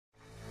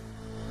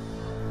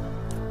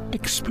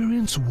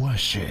Experience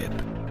worship,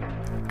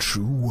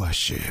 true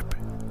worship.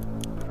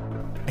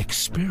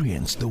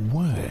 Experience the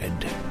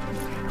Word,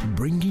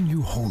 bringing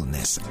you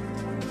wholeness.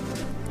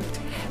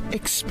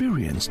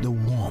 Experience the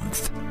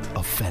warmth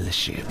of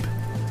fellowship.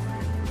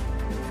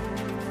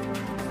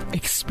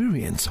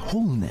 Experience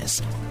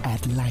wholeness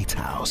at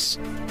Lighthouse.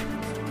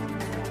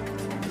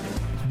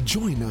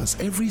 Join us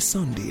every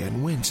Sunday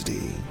and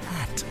Wednesday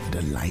at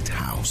the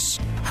Lighthouse,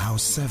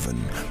 House 7,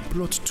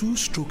 Plot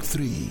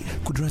 2/3,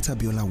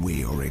 Kudratabiola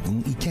Way,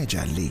 Oregon,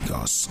 Ikeja,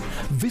 Lagos.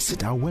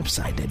 Visit our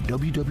website at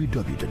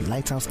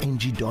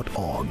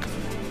www.lighthouseng.org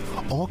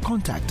or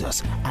contact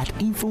us at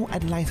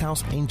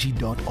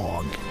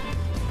info@lighthouseng.org.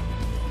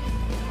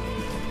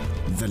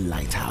 The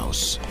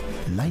Lighthouse,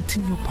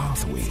 lighting your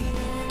pathway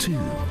to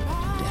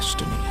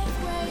destiny.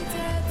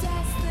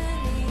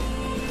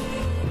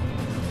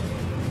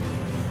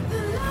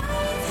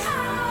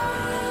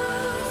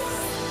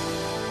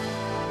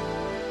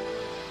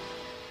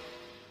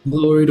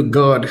 Glory to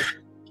God.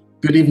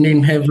 Good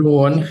evening,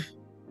 everyone.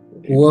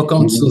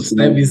 Welcome to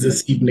service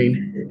this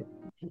evening.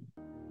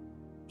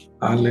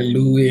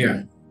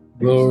 Hallelujah.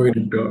 Glory to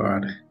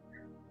God.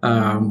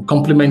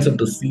 Compliments of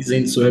the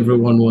season to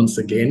everyone once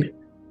again.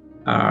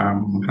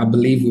 I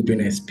believe we've been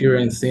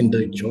experiencing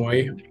the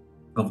joy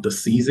of the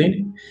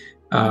season.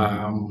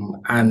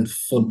 And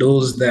for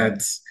those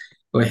that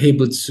were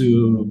able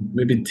to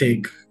maybe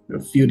take a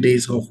few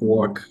days off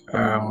work,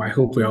 I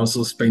hope we're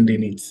also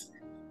spending it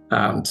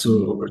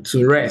to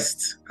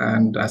rest,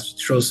 and as we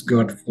trust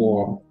God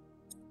for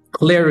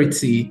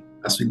clarity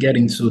as we get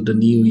into the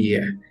new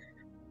year.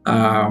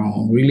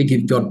 Really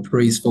give God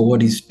praise for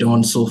what He's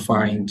done so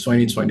far in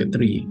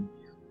 2023,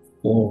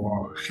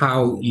 for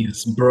how He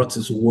has brought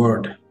His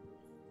word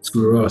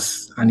to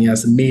us, and He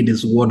has made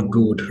His word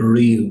good,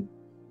 real.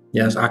 He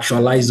has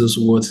actualized those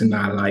words in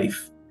our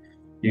life,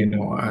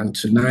 and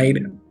tonight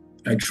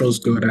I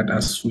trust God that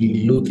as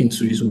we look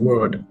into His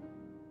word,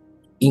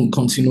 in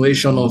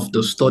continuation of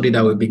the study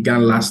that we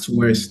began last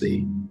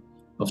Wednesday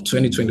of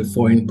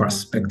 2024 in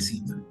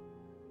perspective,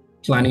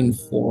 planning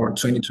for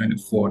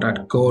 2024,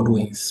 that God will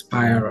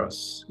inspire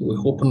us, He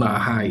will open our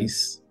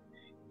eyes,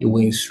 He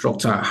will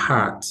instruct our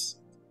hearts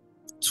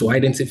to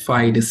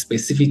identify the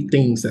specific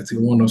things that He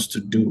wants us to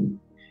do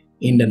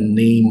in the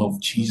name of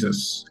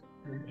Jesus,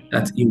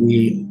 that He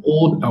will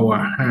hold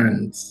our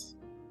hands,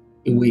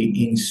 He will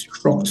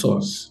instruct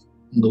us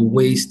in the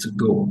ways to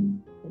go,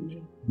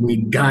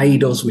 will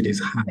guide us with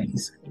His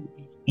eyes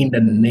in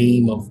the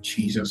name of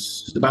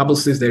Jesus. The Bible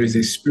says there is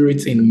a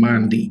spirit in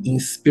man, the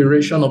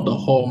inspiration of the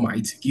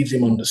Almighty gives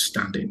him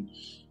understanding.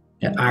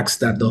 I ask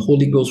that the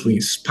Holy Ghost will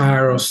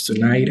inspire us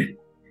tonight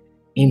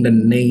in the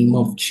name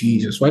of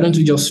Jesus. Why don't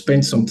you just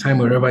spend some time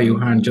wherever you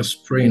are and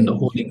just pray in the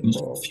Holy Ghost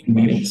for a few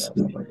minutes.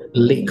 The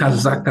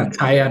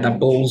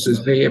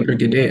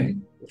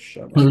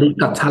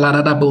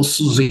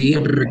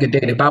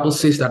Bible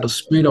says that the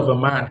spirit of a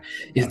man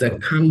is the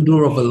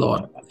candle of the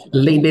Lord.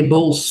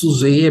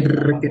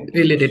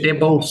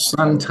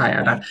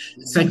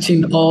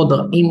 Searching all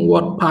the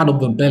inward part of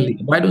the belly.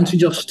 Why don't you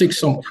just take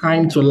some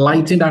time to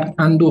lighten that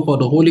candle for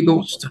the Holy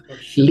Ghost?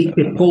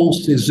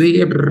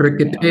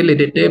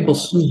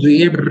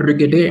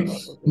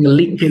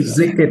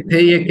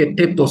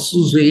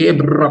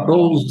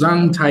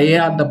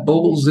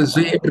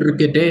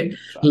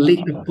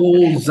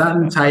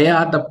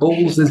 Zantaya the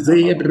Bose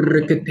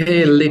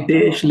Zebrekete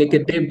Ledesh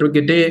Lekete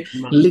Brigade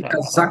Lika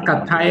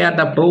Zakataya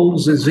the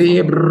Bose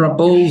Zebra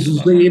Bose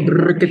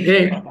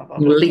Zebrekete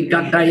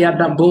Lika Daya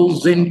the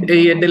Bose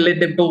Zentaya the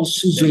Lede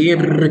Bose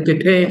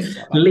Zebrekete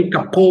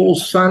Lika Po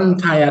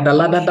Santaya the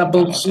Lada the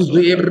Bose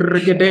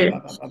Zebrekete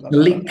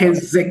Lika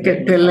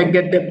Zekete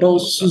Legede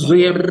Bose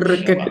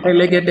Zebrekete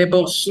Legede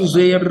Bose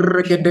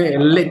Zebrekete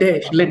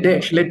Ledesh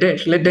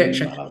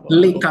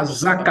Lika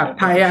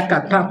Zakataya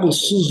Katapu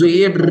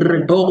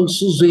Rebo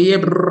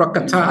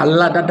Suzebrakata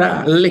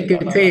Ladada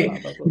Likete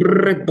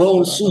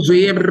Rebo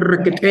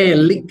Suzebrakete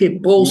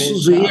Likepo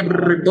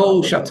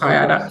Suzebrego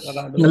Shatayada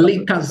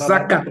Lika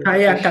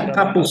Zakataya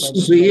Katapu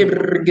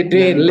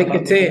Suzebrakete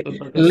Likete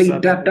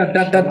Lidada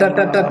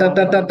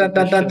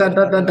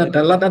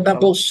Ladada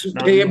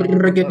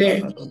Suzebrakete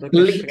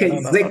Like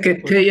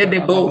Zekete de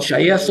Bosha.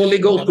 Yes, Holy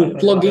Ghost will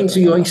plug into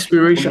your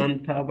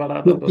inspiration.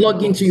 You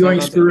plug into your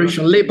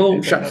inspiration.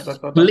 Lebosha,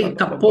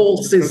 Likapo,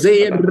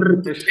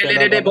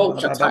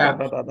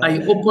 I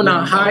open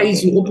our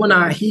eyes, you open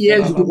our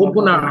ears, you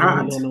open our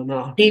hearts.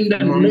 In the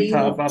name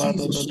of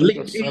Jesus.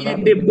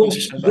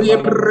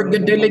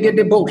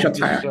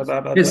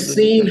 The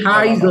seeing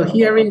eyes, the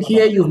hearing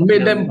here, you've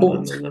made them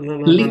both. You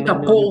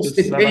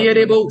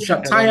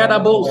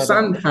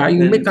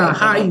make our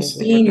eyes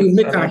seeing, you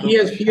make our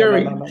ears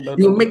hearing,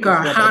 you make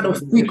our heart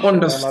of quick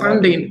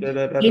understanding.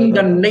 In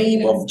the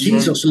name of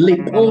Jesus,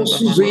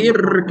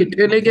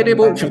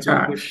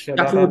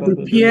 that will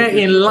prepare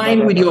in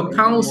line with your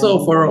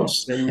counsel for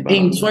us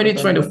in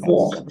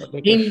 2024.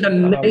 In the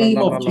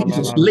name of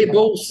Jesus.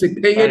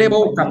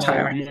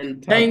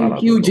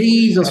 Thank you,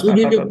 Jesus. We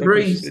give you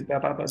praise.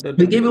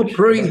 We give you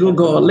praise, O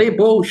God.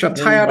 Lebo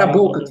shataya da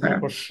bokata.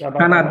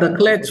 And I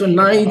declare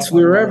tonight,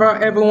 wherever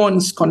everyone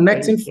is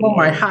connecting from,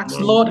 my heart,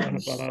 Lord,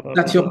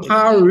 that your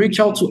power will reach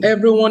out to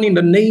everyone in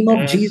the name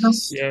of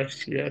Jesus.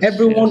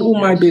 Everyone who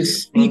might be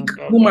sick,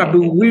 who might be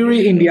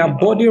weary in their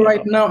body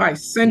right now, I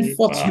send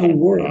forth your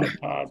word.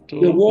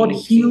 Your word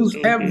heals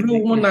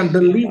everyone and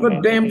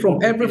delivers them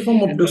from every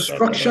form of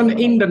destruction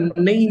in the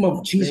name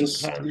of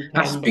Jesus.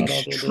 I speak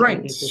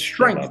strength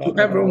to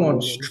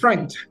everyone,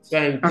 strength.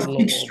 I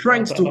speak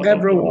strength to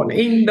everyone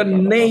in the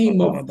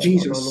name of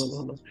Jesus.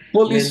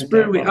 Holy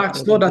Spirit, we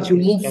ask, Lord, that you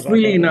move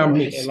freely in our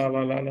midst.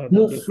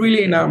 Move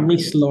freely in our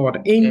midst,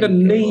 Lord, in the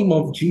name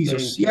of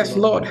Jesus. Yes,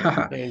 Lord,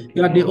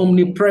 you are the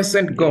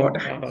omnipresent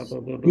God.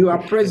 You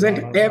are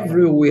present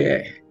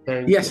everywhere.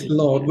 Yes,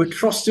 Lord, we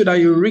trust you that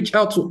you reach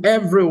out to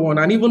everyone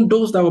and even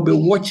those that will be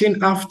watching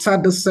after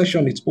the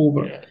session is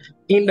over.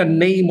 In the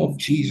name of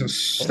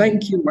Jesus.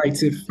 Thank you,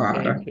 mighty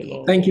Father.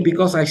 Thank you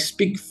because I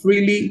speak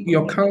freely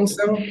your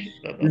counsel.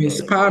 You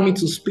inspire me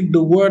to speak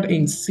the word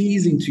in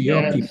season to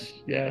your people.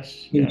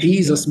 In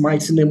Jesus'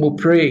 mighty name we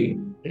pray.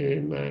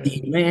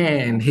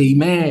 Amen.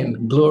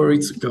 Amen. Glory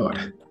to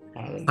God.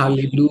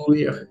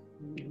 Hallelujah.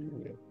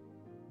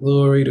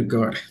 Glory to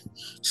God.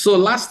 So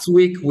last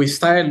week we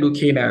started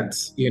looking at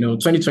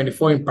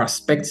 2024 in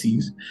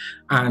perspective,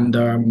 and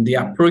the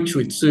approach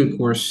we took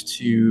was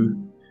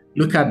to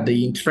look at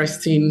the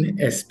interesting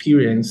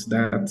experience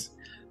that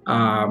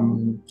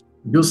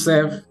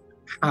Joseph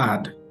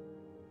had,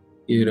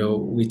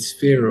 with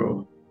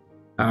Pharaoh.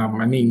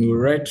 We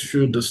read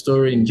through the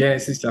story in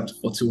Genesis chapter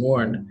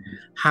 41,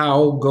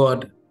 how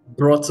God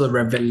brought a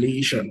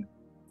revelation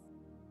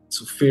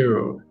to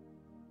Pharaoh.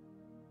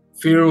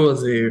 Pharaoh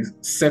was a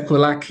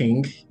secular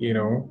king,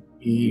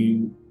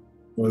 he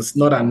was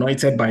not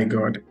anointed by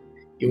God.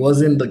 He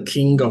wasn't the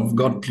king of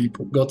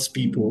God's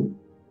people.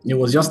 He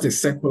was just a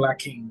secular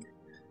king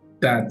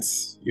that,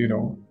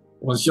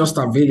 was just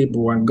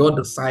available, and God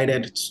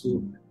decided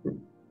to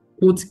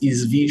put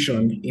his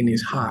vision in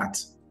his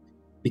heart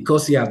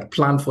because he had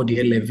planned for the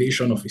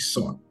elevation of his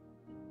son.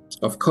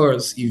 Of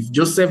course, if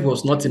Joseph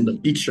was not in the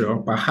picture,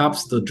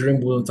 perhaps the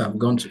dream wouldn't have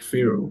gone to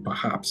Pharaoh,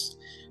 perhaps.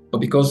 But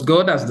because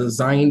God has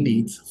designed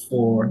it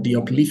for the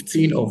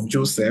uplifting of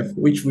Joseph,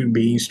 which will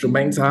be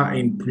instrumental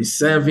in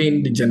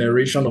preserving the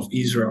generation of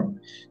Israel,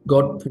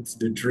 God puts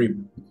the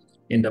dream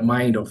in the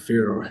mind of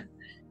Pharaoh.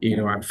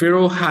 And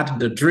Pharaoh had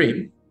the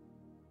dream.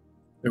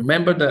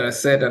 Remember that I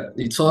said that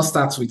it all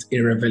starts with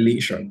a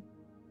revelation.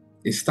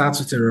 It starts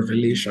with a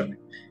revelation.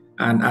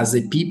 And as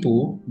a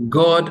people,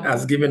 God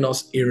has given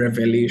us a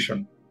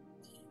revelation.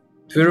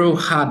 Pharaoh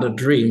had a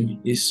dream.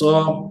 He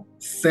saw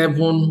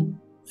 7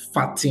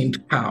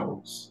 fattened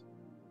cows.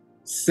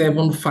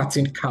 7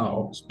 fattened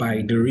cows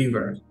by the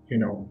river,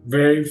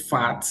 very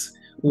fat,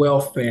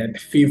 well-fed,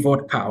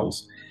 favored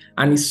cows.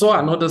 And he saw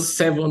another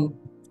 7,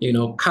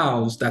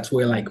 cows that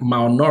were like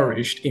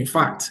malnourished. In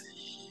fact,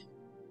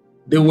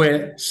 they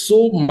were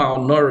so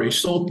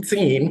malnourished, so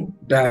thin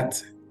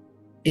that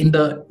in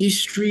the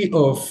history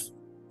of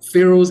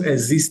Pharaoh's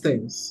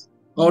existence,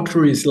 all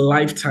through his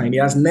lifetime, he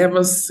has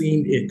never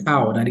seen a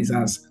cow that is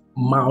as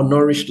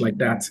malnourished like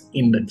that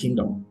in the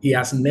kingdom. He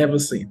has never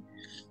seen.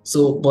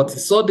 So, but he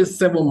saw these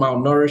 7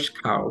 malnourished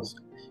cows,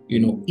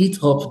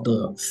 eat up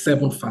the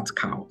 7 fat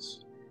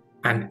cows.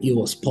 And he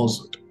was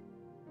puzzled.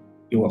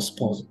 He was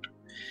puzzled.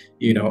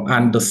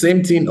 And the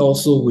same thing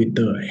also with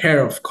the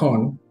hair of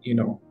corn,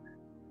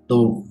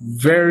 the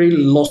very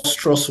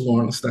lustrous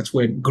ones that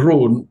were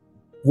grown,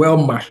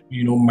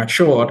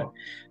 matured,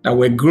 that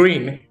were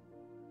green,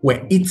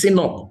 were eaten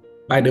up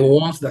by the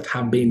ones that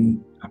have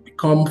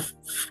become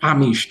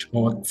famished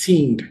or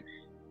thinned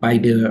by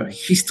the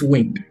east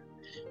wind,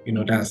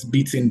 that's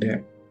beating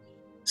them.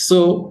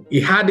 So he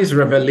had this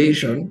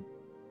revelation,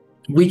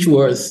 which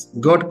was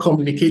God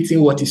communicating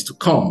what is to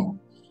come,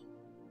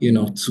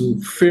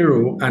 to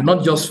Pharaoh, and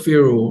not just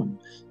Pharaoh,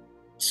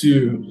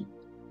 to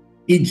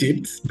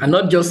Egypt, and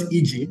not just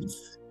Egypt,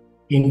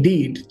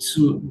 indeed,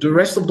 to the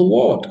rest of the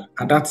world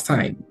at that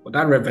time. But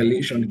that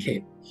revelation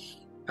came.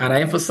 And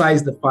I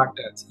emphasize the fact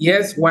that,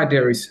 yes, while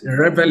there is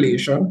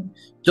revelation,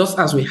 just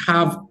as we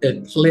have a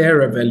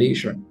clear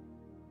revelation,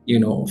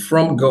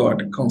 from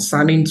God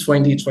concerning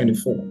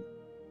 2024,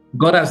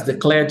 God has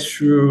declared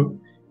through,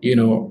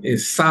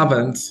 his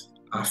servant,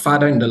 our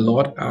father in the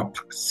Lord, our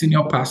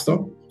senior pastor,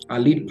 our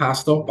lead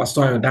pastor,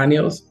 Pastor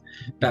Daniels,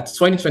 that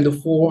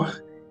 2024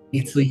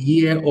 is a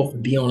year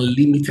of the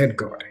unlimited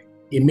God.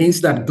 It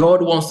means that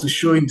God wants to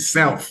show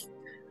himself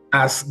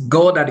as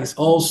God that is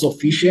all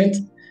sufficient,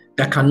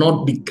 that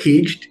cannot be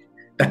caged,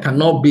 that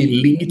cannot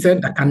be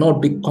limited, that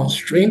cannot be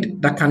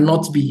constrained, that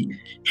cannot be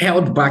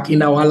held back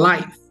in our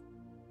life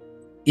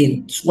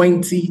in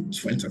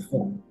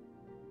 2024.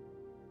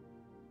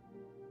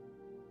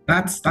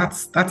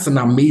 That's an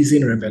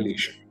amazing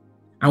revelation.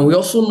 And we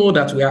also know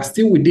that we are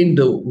still within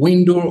the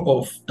window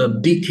of the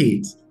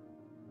decades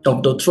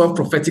of the 12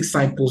 prophetic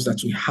signposts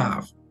that we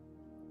have,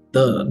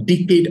 the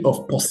decade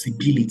of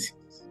possibility.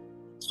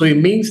 So it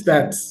means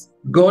that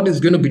God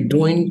is going to be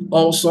doing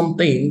awesome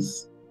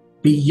things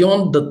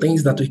beyond the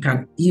things that we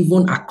can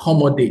even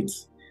accommodate,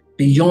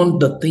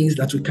 beyond the things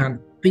that we can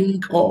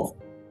think of,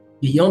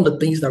 beyond the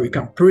things that we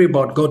can pray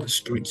about God is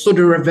doing. So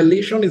the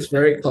revelation is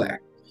very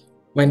clear.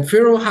 When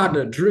Pharaoh had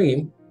a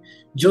dream,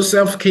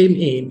 Joseph came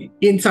in,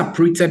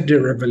 interpreted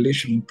the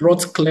revelation,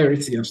 brought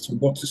clarity as to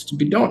what is to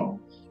be done.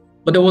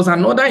 But there was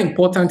another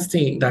important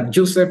thing that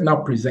Joseph now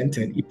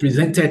presented. He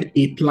presented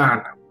a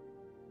plan.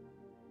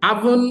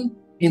 Having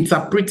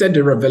interpreted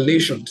the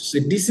revelation to say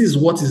this is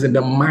what is in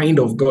the mind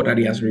of God that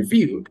he has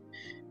revealed,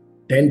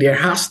 then there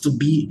has to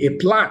be a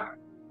plan.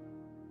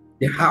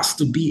 There has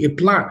to be a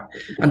plan.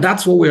 And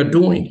that's what we're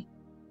doing.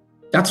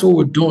 That's what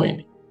we're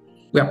doing.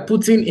 We are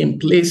putting in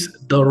place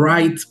the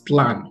right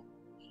plan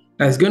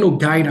that's going to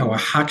guide our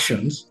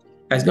actions,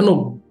 that's going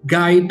to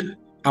guide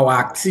our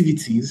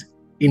activities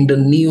in the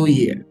new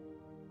year.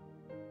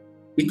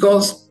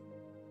 Because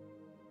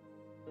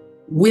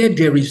where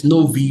there is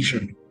no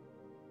vision,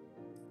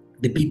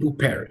 the people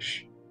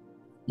perish.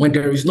 When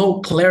there is no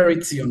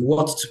clarity on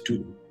what to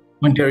do,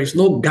 when there is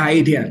no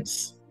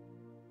guidance,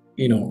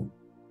 then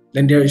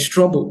there is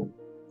trouble.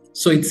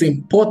 So it's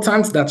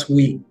important that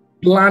we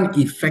plan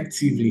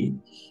effectively,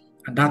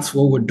 and that's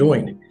what we're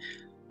doing.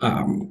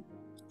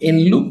 In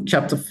Luke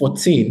chapter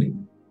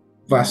 14,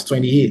 verse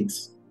 28,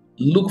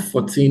 Luke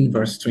 14,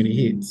 verse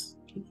 28,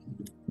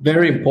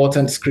 very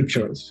important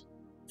scriptures.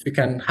 If you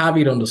can have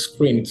it on the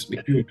screen, it's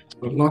good.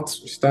 I'm not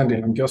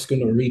standing, I'm just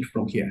going to read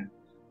from here.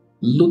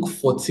 Luke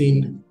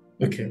 14,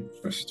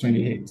 verse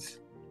 28.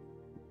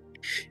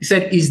 He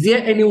said, is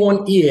there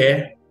anyone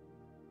here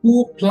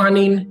who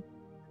planning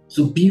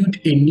to build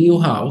a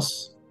new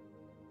house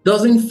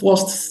doesn't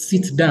first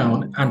sit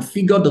down and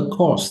figure the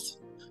cost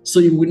so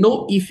you will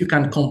know if you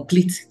can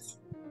complete it?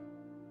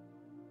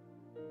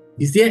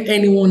 Is there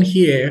anyone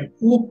here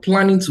who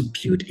planning to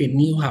build a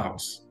new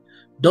house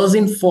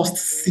doesn't first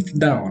sit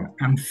down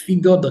and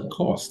figure the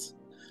cost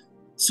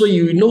so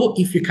you will know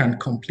if you can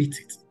complete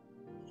it?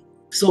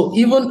 So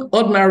even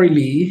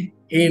ordinarily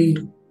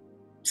in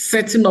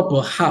setting up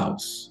a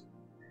house,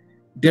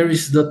 there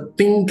is the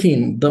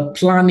thinking, the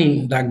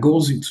planning that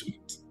goes into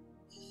it.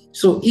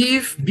 So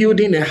if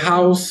building a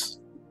house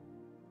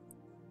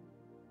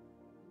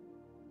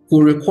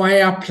will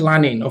require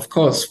planning, of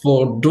course,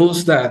 for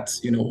those that,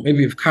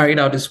 maybe you've carried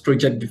out this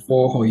project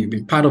before, or you've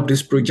been part of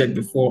this project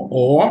before,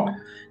 or,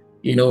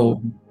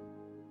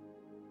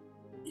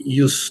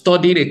 you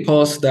studied a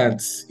course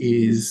that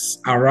is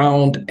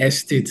around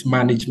estate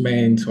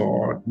management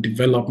or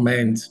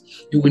development,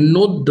 you will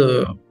know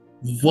the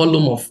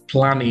volume of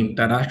planning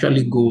that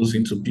actually goes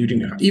into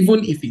building a house.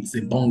 Even if it's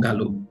a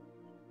bungalow,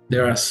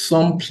 there are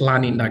some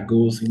planning that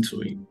goes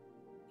into it.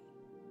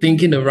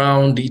 Thinking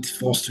around it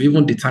first to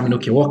even determine,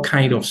 what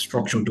kind of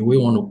structure do we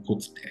want to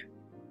put there?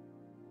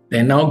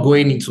 Then now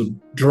going into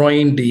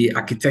drawing the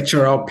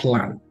architectural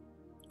plan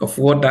of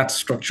what that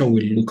structure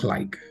will look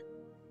like.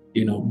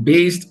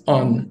 Based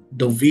on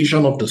the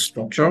vision of the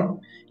structure,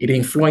 it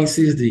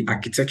influences the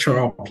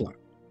architectural plan.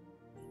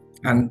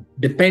 And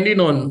depending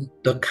on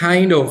the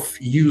kind of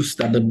use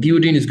that the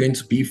building is going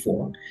to be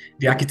for,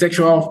 the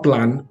architectural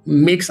plan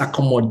makes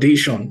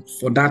accommodation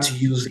for that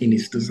use in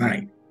its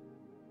design,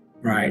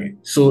 right?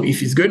 So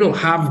if it's going to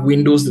have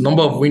windows, the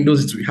number of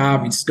windows it will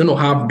have, it's going to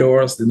have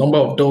doors, the number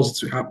of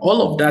doors it will have,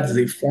 all of that is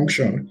a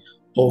function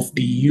of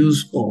the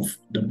use of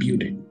the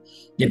building.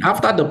 Then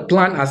after the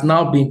plan has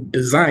now been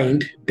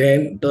designed,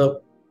 then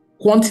the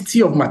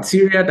quantity of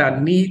material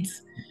that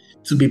needs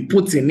to be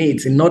put in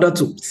it in order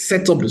to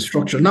set up the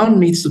structure now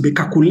needs to be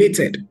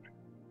calculated.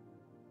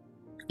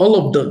 All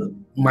of the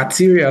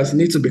materials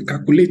need to be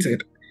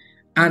calculated.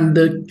 And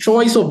the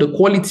choice of the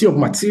quality of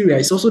material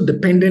is also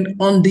dependent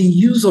on the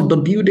use of the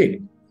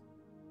building.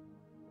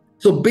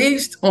 So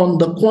based on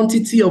the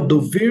quantity of the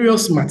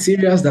various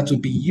materials that will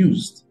be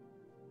used,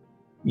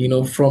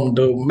 from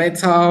the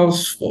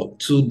metals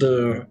to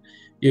the,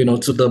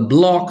 to the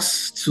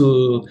blocks,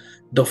 to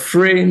the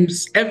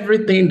frames,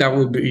 everything that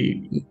will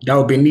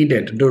be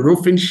needed, the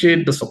roofing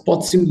sheet, the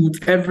supporting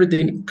wood,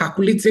 everything,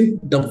 calculating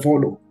the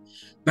volume.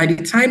 By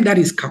the time that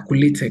is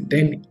calculated,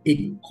 then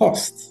a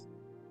cost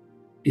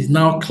is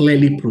now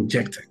clearly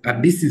projected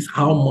that this is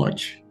how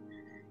much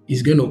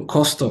it's going to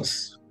cost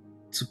us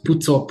to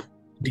put up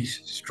this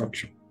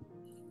structure.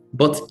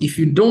 But if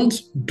you don't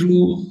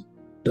do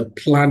the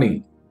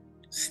planning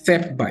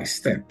step by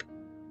step,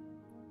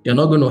 you're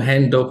not going to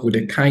end up with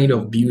the kind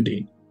of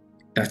building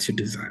that you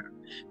desire.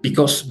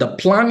 Because the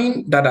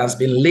planning that has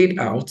been laid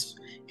out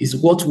is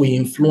what will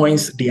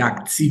influence the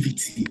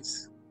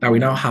activities that will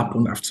now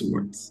happen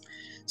afterwards.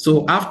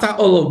 So after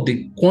all of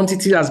the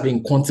quantity has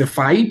been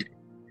quantified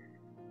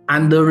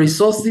and the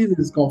resources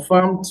is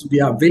confirmed to be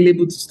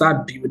available to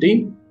start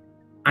building,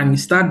 and you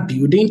start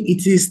building,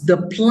 it is the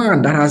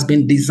plan that has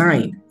been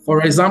designed.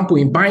 For example,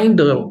 in buying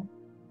the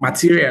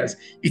materials,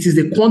 it is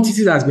the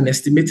quantity that has been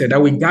estimated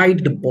that will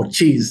guide the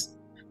purchase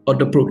or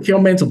the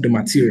procurement of the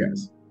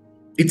materials.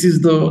 It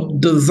is the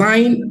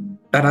design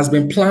that has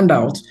been planned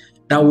out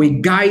that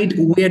will guide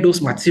where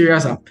those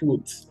materials are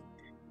put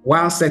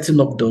while setting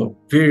up the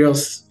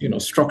various,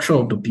 structure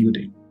of the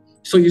building.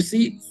 So you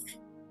see,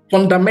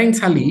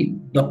 Fundamentally,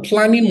 the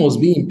planning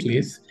must be in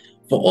place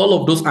for all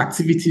of those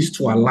activities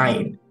to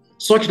align,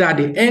 such that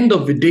at the end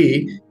of the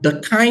day, the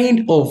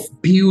kind of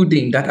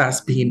building that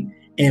has been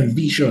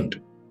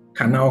envisioned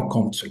can now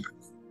come to life.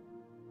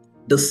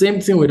 The same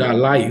thing with our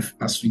life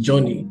as we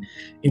journey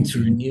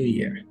into the new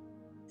year.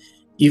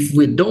 If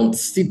we don't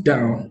sit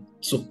down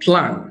to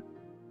plan,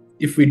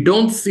 if we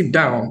don't sit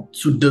down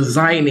to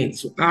design it,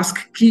 to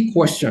ask key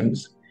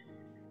questions,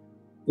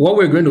 what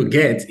we're going to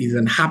get is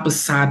an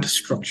haphazard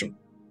structure,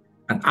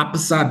 an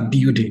haphazard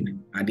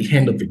building at the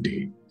end of the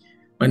day.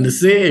 When they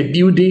say a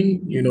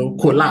building,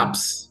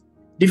 collapse,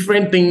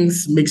 different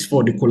things makes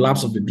for the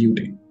collapse of the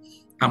building.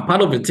 And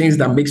part of the things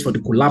that makes for the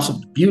collapse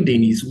of the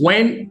building is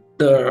when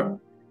the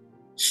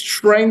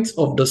strength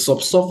of the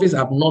subsurface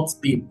have not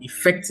been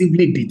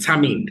effectively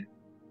determined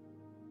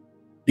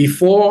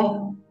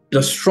before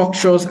the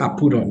structures are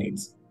put on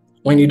it.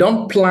 When you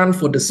don't plan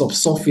for the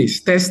subsurface,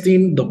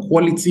 testing the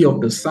quality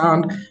of the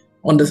sand,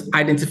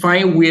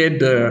 identifying where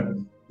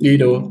the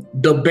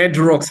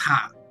bedrocks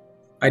are,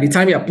 by the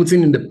time you are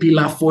putting in the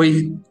pillar for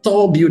a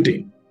tall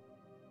building,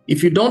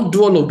 if you don't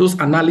do all of those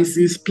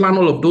analysis, plan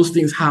all of those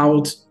things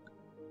out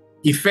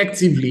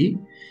effectively,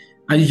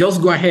 and you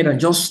just go ahead and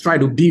just try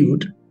to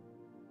build,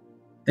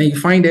 then you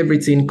find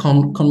everything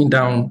coming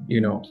down,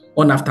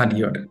 one after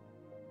the other.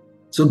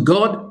 So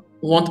God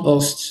wants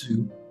us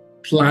to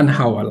plan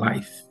our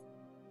life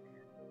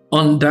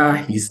under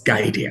His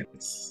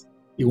guidance.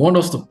 He wants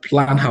us to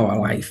plan our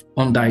life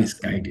under His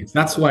guidance.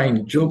 That's why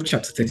in Job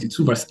chapter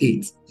 32, verse 8,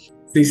 it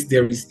says,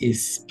 there is a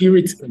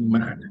spirit in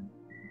man.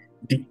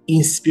 The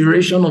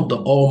inspiration of the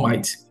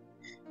Almighty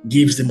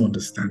gives him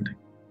understanding.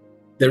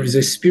 There is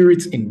a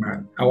spirit in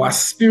man. Our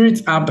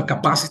spirits have the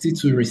capacity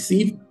to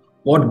receive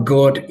what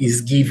God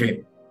is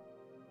giving.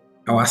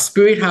 Our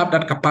spirit have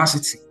that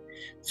capacity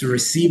to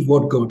receive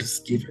what God is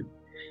giving.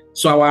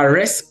 So our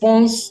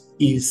response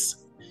is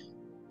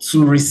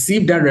to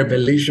receive that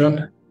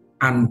revelation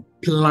and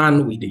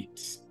plan with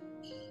it.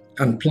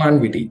 And plan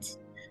with it.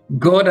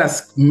 God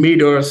has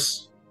made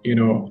us,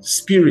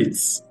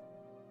 spirits.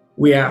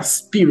 We are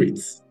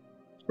spirits,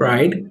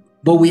 right?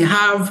 But we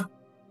have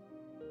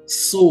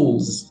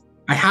souls.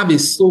 I have a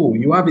soul.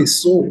 You have a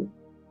soul,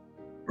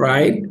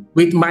 right?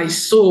 With my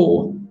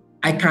soul,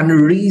 I can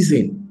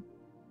reason.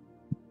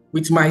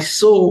 With my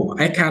soul,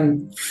 I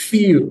can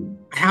feel.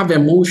 I have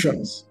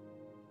emotions.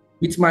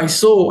 With my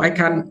soul, I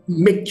can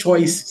make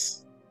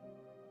choices,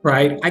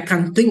 right? I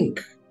can think.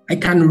 I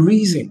can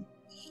reason.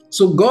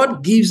 So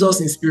God gives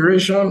us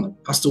inspiration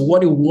as to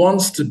what He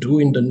wants to do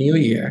in the new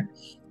year.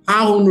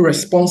 Our own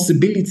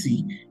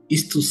responsibility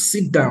is to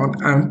sit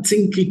down and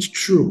think it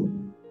through.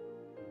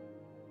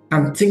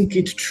 And think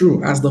it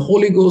through as the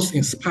Holy Ghost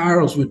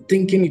inspires us with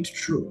thinking it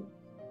through,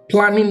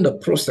 planning the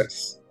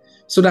process,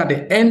 so that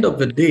at the end of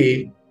the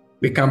day,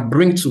 we can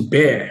bring to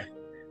bear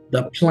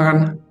the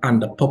plan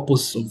and the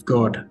purpose of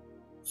God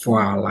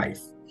for our life.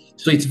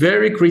 So it's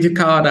very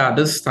critical that at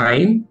this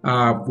time,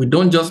 we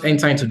don't just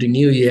enter into the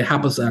new year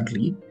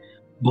haphazardly,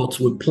 but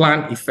we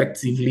plan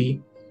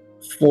effectively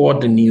for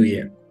the new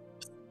year.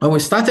 When we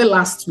started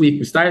last week,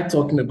 we started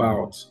talking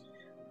about,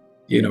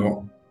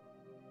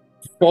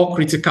 4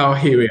 critical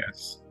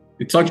areas.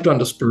 We touched on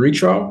the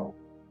spiritual,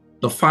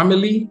 the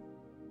family,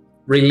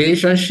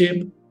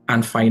 relationship,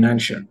 and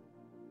financial.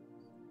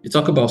 We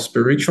talk about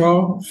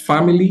spiritual,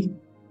 family,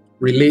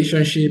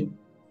 relationship,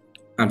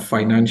 and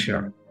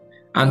financial.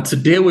 And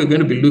today we're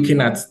going to be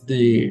looking at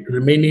the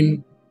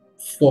remaining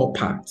 4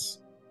 parts,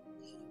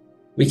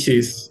 which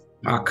is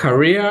our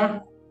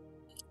career,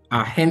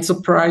 our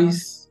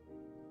enterprise,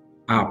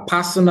 our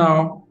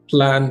personal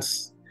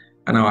plans,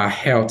 and our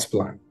health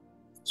plan.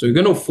 So we're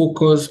going to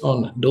focus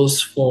on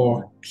those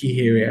 4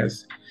 key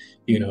areas,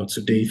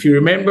 today. If you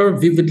remember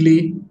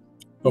vividly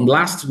from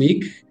last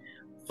week,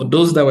 for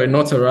those that were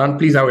not around,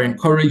 please, I will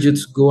encourage you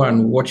to go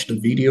and watch the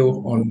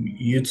video on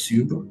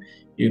YouTube.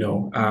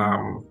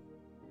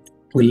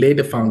 We laid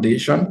the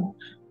foundation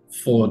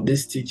for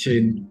this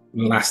teaching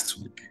last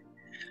week.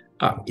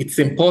 It's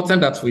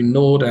important that we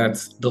know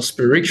that the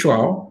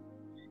spiritual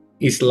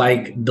is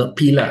like the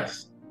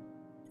pillars.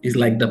 It's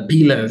like the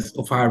pillars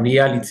of our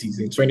realities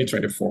in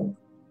 2024.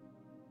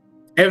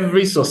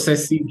 Every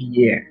successive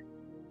year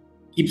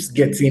keeps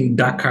getting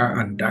darker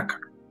and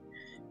darker,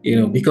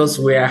 because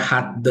we are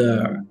at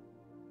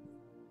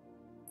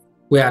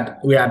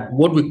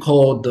what we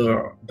call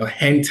the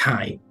end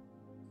time.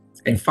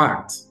 In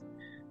fact,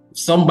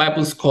 some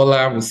Bible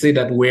scholar will say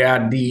that we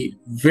are the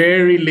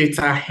very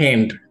later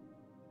end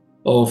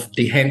of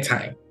the end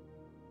time,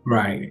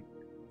 right?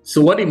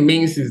 So what it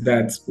means is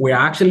that we're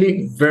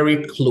actually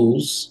very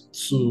close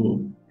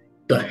to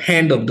the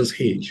end of this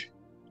age,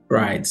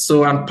 right?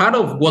 So, and part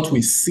of what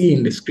we see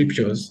in the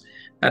scriptures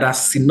that are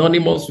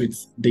synonymous with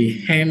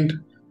the end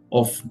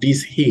of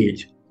this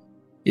age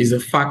is the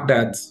fact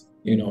that,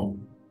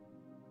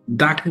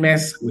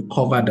 darkness will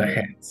cover the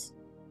heads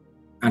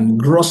and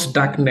gross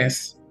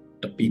darkness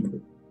the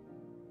people.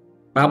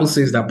 Bible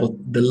says that, but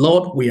the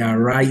Lord will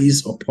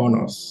arise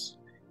upon us,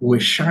 will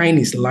shine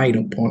His light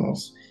upon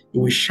us. He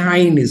will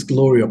shine His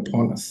glory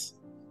upon us.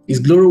 His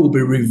glory will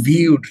be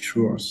revealed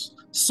through us.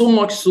 So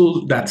much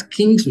so that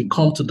kings will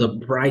come to the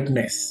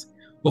brightness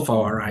of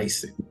our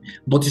rising.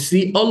 But you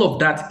see, all of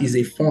that is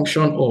a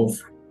function of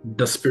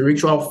the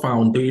spiritual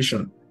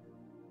foundation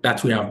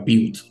that we have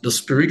built, the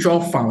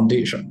spiritual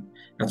foundation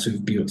that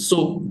we've built.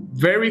 So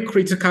very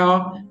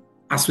critical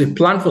as we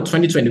plan for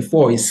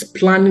 2024 is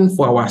planning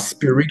for our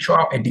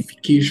spiritual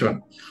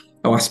edification,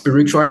 our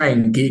spiritual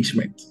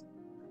engagement,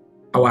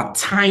 our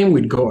time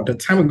with God, the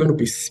time we're going to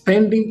be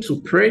spending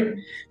to pray,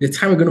 the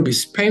time we're going to be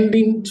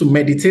spending to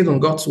meditate on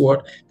God's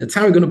word, the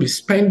time we're going to be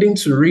spending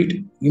to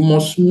read. You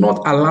must not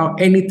allow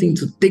anything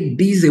to take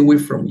these away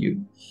from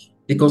you,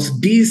 because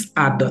these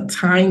are the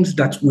times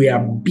that we are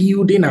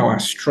building our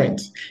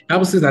strength. The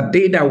Bible says that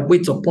they that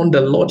wait upon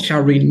the Lord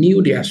shall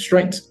renew their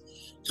strength.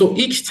 So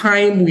each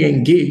time we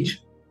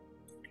engage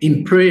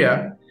in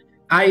prayer,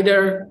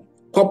 either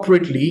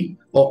corporately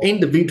or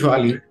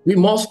individually, we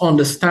must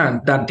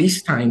understand that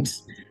these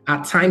times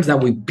are times that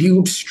we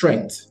build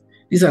strength.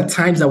 These are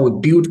times that we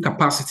build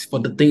capacity for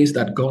the things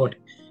that God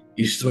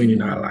is doing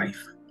in our life.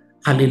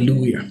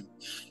 Hallelujah.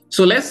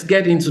 So let's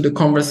get into the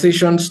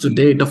conversations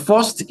today. The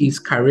first is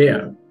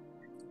career.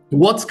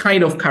 What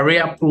kind of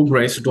career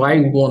progress do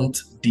I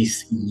want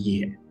this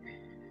year?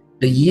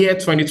 The year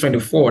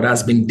 2024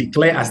 has been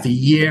declared as the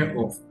year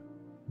of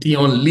the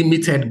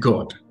unlimited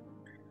God.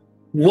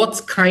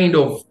 What kind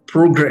of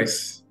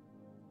progress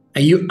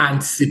are you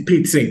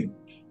anticipating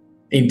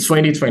in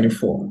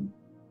 2024?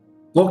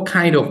 What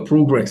kind of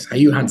progress are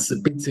you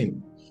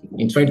anticipating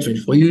in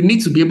 2024? You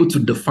need to be able to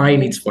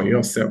define it for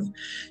yourself.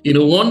 You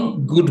know,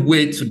 one good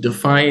way to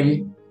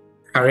define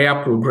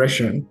career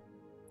progression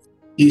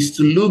is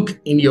to look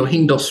in your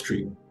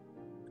industry.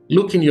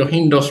 Look in your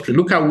industry.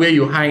 Look at where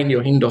you are in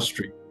your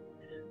industry,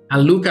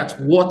 and look at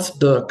what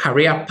the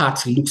career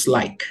path looks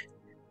like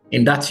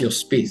in that your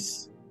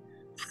space.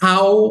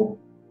 How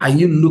are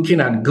you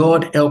looking at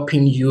God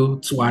helping you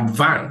to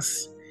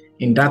advance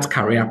in that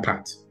career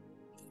path?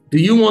 Do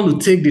you want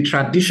to take the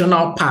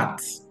traditional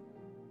path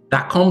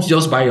that comes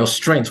just by your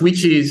strength,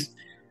 which is,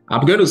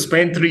 I'm going to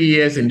spend 3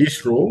 years in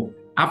this role.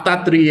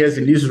 After 3 years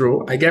in this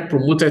role, I get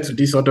promoted to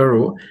this other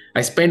role.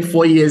 I spend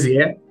 4 years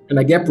here and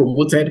I get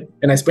promoted,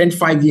 and I spend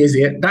 5 years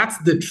here. That's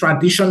the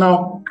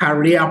traditional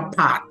career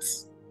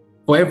path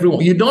for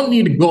everyone. You don't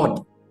need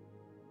God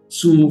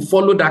to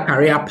follow that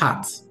career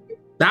path.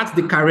 That's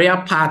the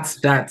career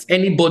path that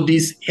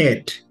anybody's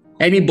head,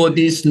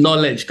 anybody's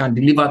knowledge can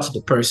deliver to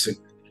the person.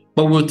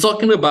 But we're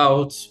talking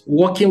about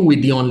working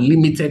with the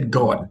unlimited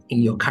God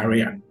in your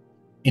career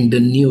in the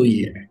new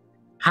year.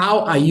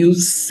 How are you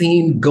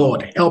seeing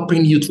God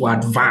helping you to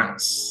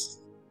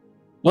advance?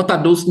 What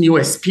are those new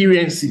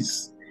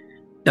experiences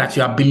that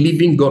you are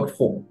believing God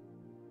for?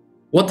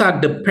 What are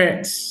the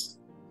perks?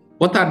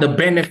 What are the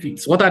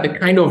benefits? What are the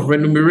kind of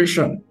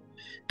remuneration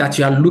that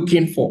you are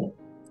looking for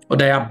or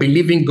that you are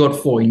believing God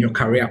for in your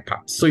career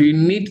path? So you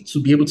need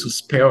to be able to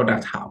spell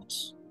that out.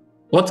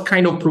 What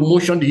kind of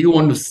promotion do you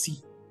want to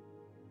see?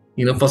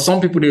 You know, for some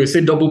people, they will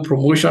say double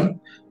promotion.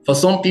 For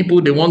some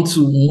people, they want to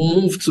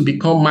move to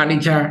become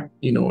manager,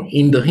 you know,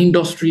 in the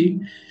industry,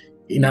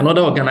 in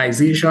another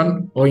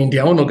organization, or in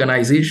their own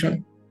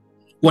organization.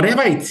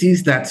 Whatever it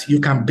is that you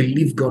can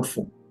believe God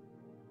for,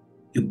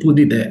 you put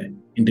it there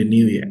in the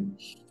new year.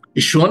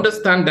 You should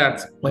understand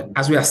that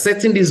as we are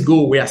setting this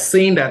goal, we are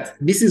saying that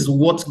this is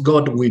what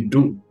God will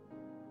do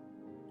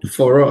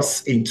for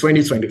us in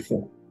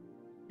 2024.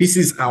 This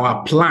is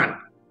our plan.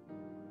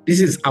 This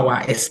is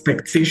our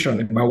expectation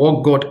about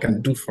what God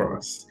can do for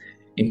us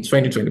in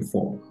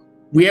 2024.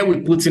 Where we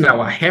put in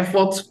our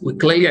effort, we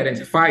clearly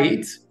identify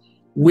it.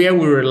 Where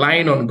we're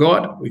relying on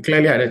God, we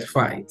clearly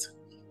identify it.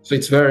 So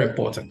it's very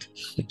important.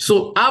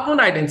 So having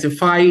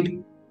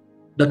identified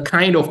the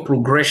kind of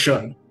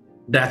progression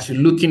that you're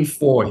looking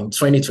for in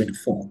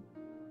 2024.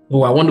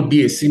 Oh, I want to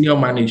be a senior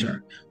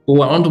manager.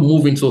 Oh, I want to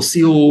move into a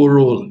COO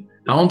role.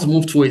 I want to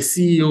move to a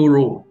CEO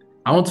role.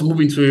 I want to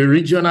move into a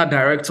regional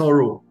director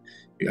role.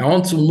 I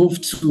want to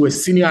move to a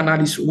senior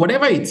analyst,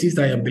 whatever it is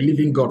that you're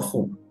believing God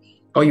for.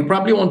 Or you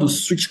probably want to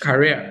switch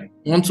career,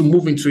 you want to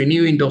move into a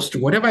new industry,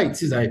 whatever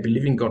it is that you're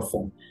believing God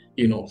for,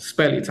 you know,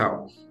 spell it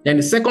out. Then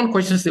the second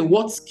question is,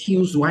 what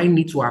skills do I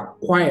need to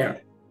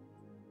acquire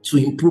to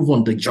improve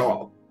on the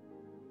job?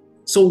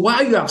 So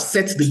while you have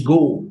set the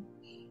goal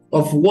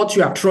of what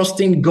you are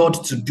trusting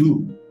God to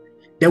do,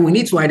 then we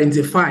need to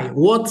identify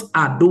what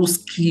are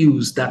those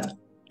skills that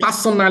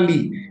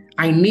personally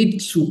I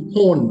need to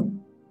hone.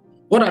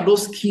 What are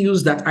those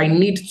skills that I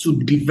need to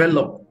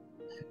develop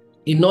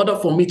in order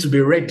for me to be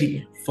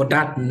ready for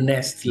that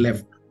next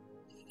level?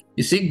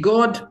 You see,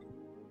 God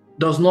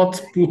does not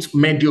put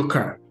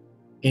mediocre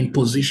in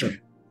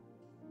position.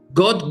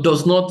 God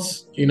does not,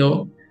 He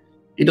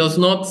does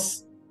not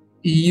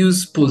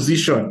use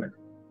position.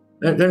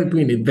 Let me put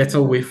in a better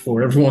way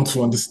for everyone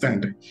to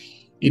understand.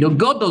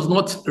 God does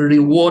not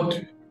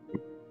reward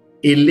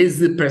a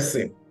lazy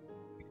person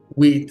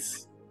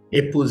with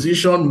a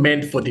position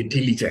meant for the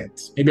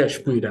diligent. Maybe I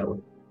should put it that way.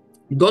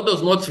 God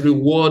does not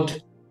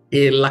reward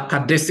a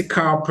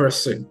lackadaisical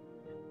person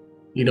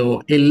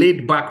a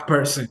laid back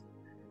person,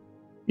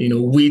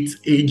 with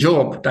a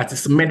job that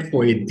is meant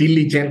for a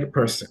diligent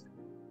person.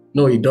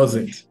 No, it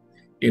doesn't.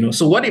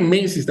 So what it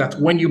means is that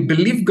when you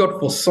believe God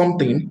for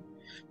something,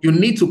 you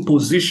need to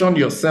position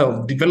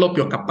yourself, develop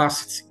your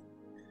capacity,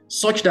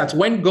 such that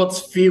when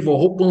God's favor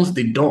opens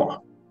the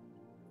door,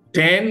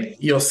 then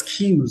your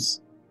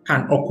skills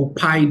can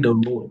occupy the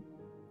role.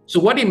 So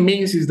what it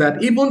means is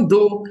that even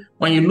though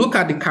when you look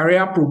at the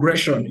career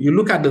progression, you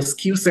look at the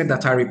skill set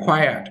that are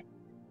required,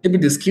 maybe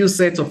the skill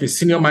set of a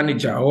senior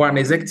manager or an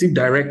executive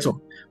director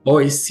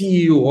or a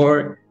CEO,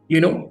 or,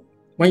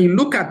 when you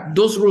look at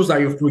those roles that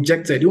you've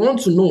projected, you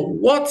want to know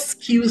what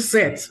skill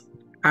sets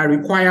are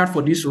required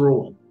for this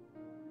role.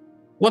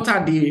 What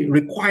are the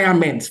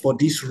requirements for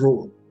this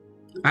role?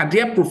 Are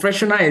there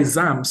professional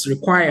exams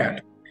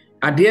required?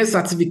 Are there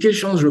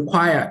certifications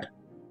required?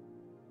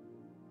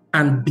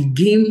 And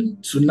begin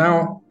to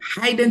now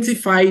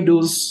identify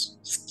those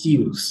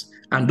skills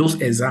and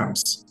those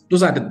exams.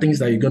 Those are the things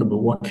that you're going to be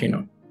working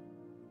on.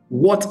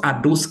 What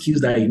are those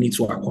skills that you need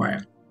to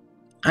acquire?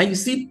 And you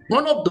see,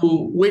 one of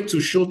the ways to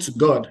show to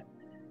God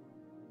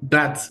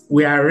that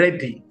we are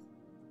ready,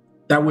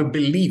 that we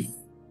believe,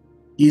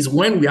 is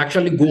when we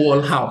actually go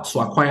all out to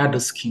acquire the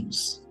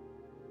skills.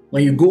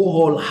 When you go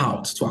all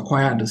out to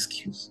acquire the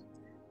skills,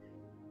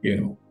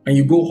 and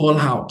you go all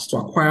out to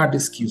acquire the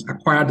skills,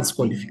 acquire this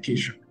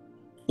qualification.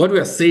 What we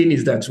are saying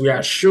is that we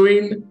are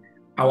showing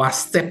our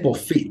step of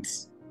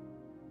faith,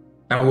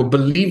 and we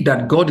believe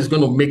that God is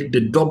going to make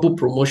the double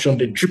promotion,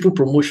 the triple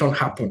promotion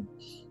happen.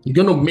 He's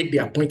going to make the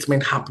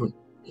appointment happen.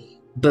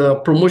 The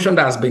promotion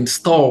that has been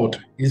stalled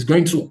is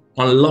going to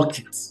unlock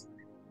it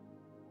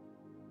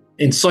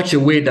in such a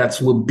way that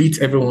will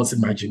beat everyone's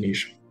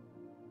imagination.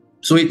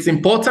 So it's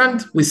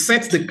important we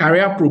set the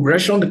career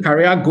progression, the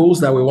career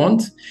goals that we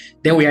want.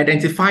 Then we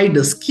identify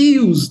the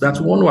skills that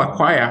we want to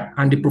acquire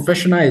and the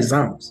professional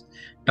exams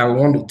that we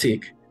want to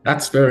take.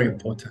 That's very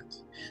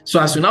important. So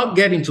as you now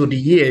get into the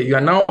year, you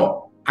are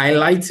now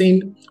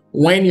highlighting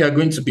when you're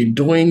going to be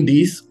doing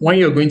this, when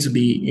you're going to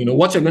be,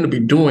 what you're going to be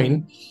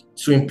doing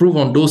to improve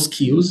on those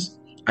skills.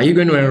 Are you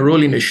going to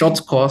enroll in a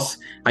short course?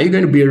 Are you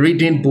going to be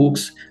reading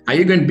books? Are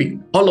you going to be,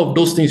 all of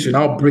those things, you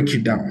now break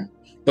it down.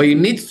 But you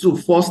need to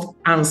first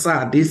answer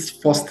at this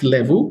first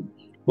level.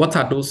 What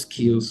are those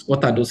skills?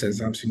 What are those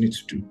exams you need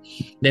to do?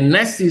 The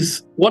next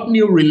is, what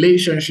new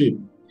relationship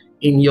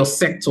in your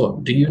sector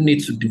do you need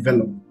to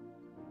develop,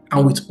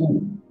 and with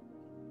who?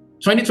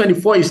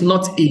 2024 is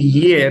not a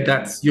year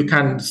that you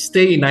can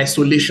stay in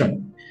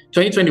isolation.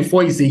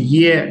 2024 is a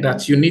year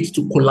that you need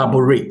to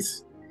collaborate.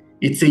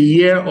 It's a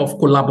year of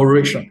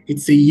collaboration.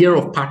 It's a year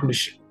of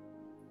partnership.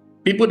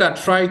 People that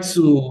try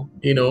to,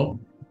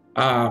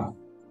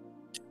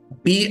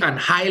 be an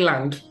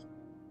island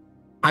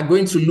are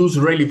going to lose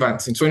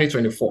relevance in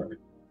 2024,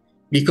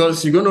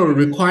 because you're going to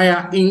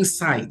require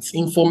insights,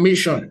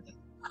 information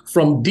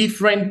from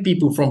different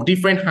people, from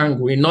different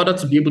angles, in order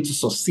to be able to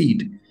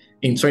succeed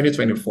in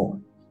 2024.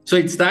 So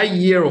it's that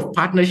year of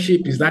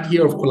partnership, it's that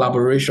year of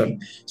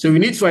collaboration. So we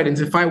need to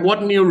identify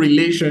what new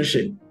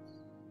relationship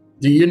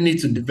do you need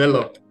to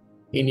develop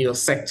in your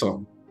sector.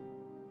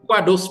 Who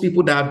are those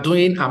people that are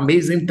doing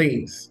amazing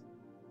things,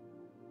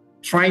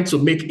 trying to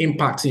make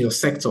impacts in your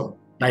sector,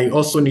 that you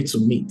also need to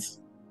meet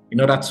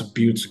in order to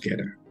build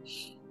together?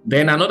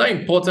 Then another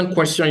important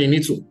question you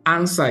need to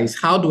answer is,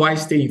 how do I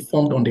stay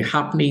informed on the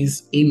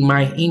happenings in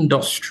my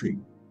industry?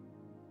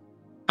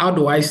 How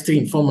do I stay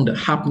informed on the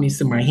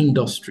happenings in my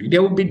industry?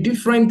 There will be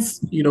different,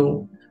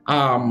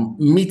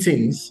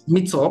 meetings,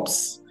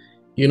 meetups,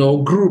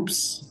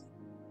 groups,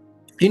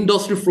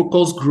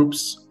 industry-focused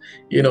groups,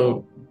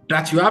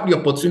 that you have the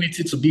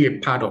opportunity to be a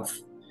part of.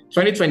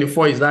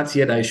 2024 is that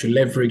year that you should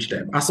leverage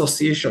them.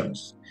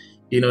 Associations,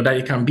 that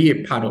you can be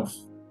a part of.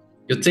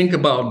 You think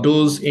about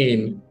those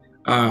in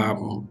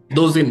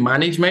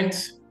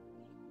management,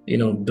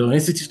 the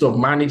Institute of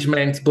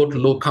Management, both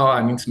local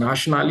and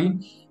internationally,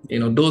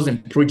 those in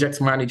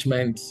project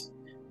management,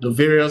 the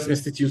various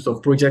institutes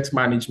of project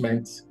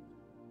management,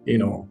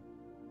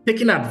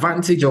 taking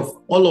advantage of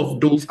all of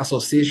those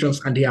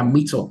associations and their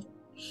meetup.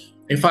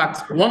 In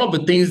fact, one of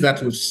the things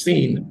that we've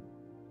seen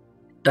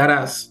that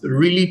has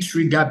really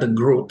triggered the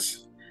growth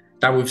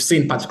that we've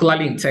seen,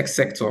 particularly in tech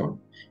sector,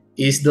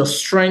 is the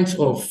strength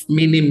of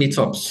mini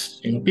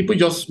meetups. People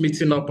just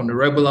meeting up on a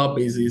regular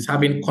basis,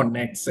 having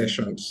connect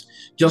sessions,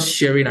 just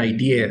sharing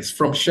ideas.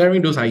 From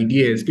sharing those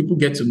ideas, people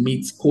get to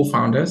meet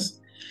co-founders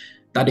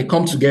that they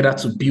come together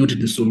to build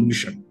the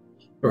solution,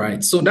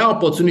 right? So that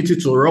opportunity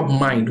to rub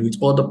mind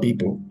with other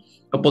people,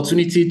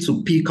 opportunity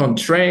to pick on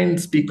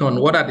trends, pick on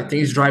what are the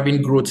things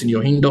driving growth in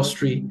your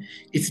industry,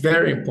 it's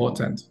very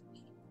important,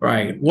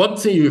 right? One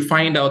thing you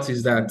find out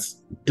is that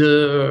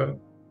the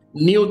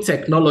new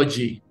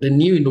technology, the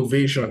new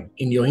innovation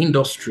in your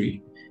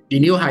industry, the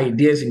new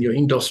ideas in your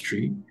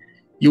industry,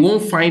 you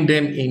won't find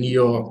them in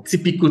your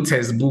typical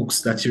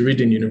textbooks that you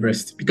read in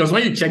university. Because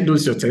when you check your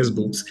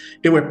textbooks,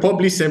 they were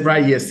published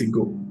several years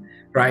ago,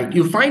 right?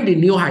 You find the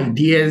new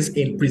ideas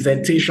in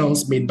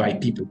presentations made by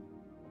people.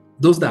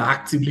 those that are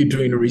actively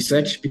doing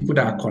research, people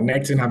that are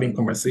connecting, having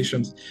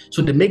conversations.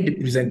 So they make the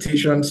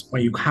presentations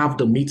when you have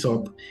the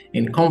meetup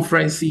in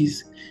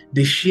conferences.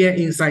 They share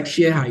insights,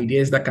 share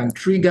ideas that can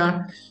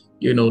trigger,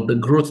 the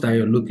growth that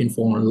you're looking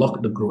for,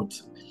 unlock the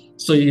growth.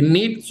 So you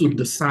need to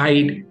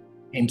decide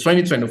in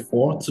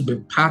 2024 to be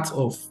part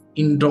of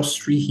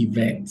industry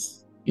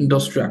events,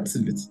 industry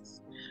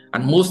activities.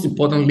 And most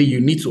importantly,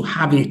 you need to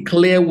have a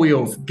clear way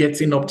of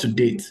getting up to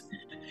date,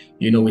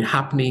 with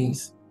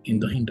happenings in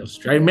the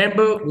industry. I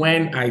remember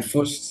when I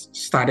first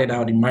started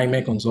out in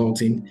MyMed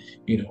Consulting,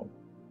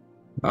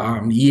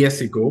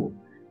 years ago,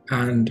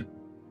 and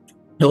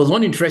there was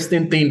one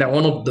interesting thing that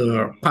one of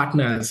the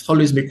partners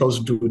always make us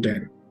do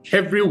then.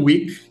 Every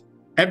week,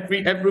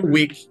 every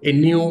week, a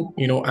new,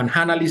 an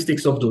analyst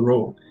takes up the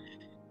role,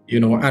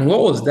 and what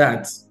was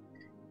that?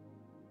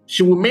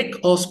 She will make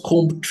us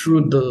comb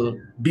through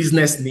the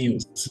business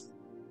news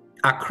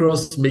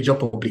across major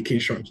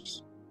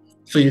publications.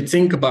 So you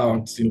think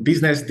about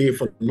Business Day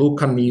for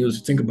local news,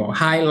 you think about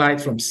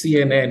highlights from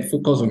CNN,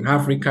 Focus on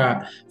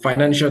Africa,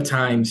 Financial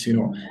Times,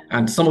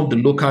 and some of the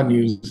local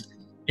news.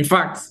 In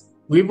fact,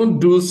 we even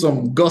do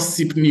some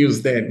gossip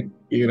news then,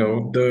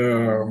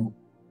 the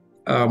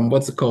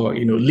what's it called,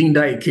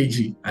 Linda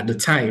Ikeji at the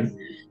time,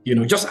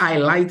 just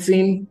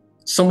highlighting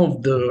some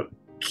of the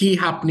key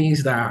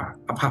happenings that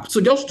have happened. So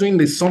just doing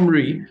the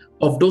summary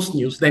of those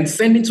news, then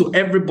sending to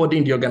everybody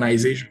in the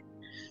organization.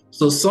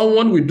 So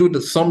someone will do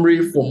the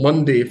summary for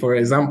Monday, for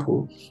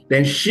example,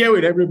 then share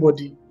with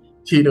everybody,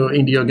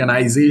 in the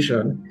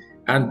organization,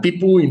 and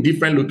people in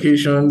different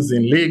locations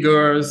in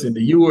Lagos, in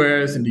the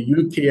US, in the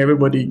UK,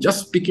 everybody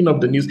just picking up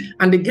the news,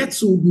 and they get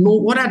to know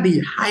what are the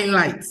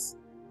highlights,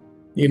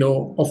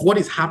 of what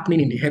is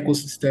happening in the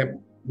ecosystem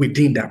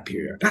within that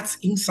period. That's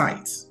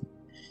insights.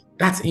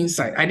 That's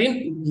insight. I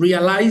didn't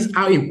realize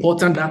how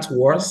important that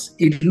was.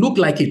 It looked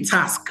like a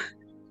task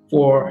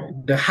for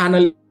the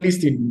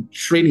analyst in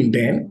training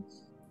then.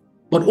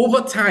 But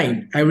over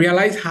time, I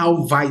realized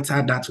how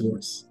vital that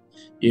was.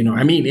 A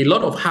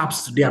lot of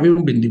apps today have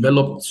even been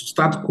developed to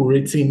start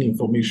curating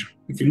information.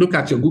 If you look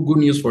at your Google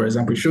News, for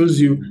example, it shows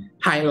you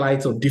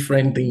highlights of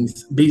different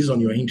things based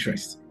on your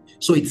interest.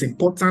 So it's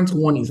important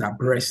one is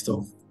abreast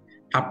of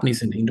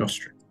happenings in the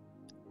industry.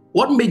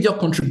 What major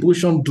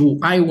contribution do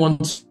I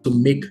want to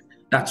make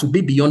that will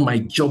be beyond my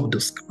job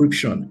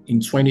description in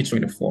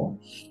 2024?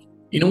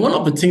 One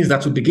of the things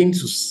that we begin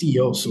to see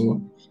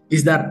also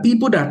is that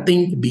people that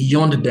think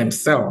beyond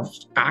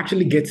themselves are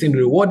actually getting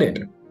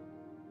rewarded.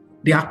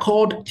 They are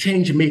called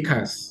change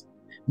makers.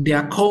 They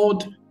are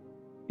called,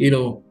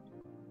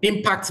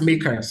 impact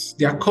makers.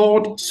 They are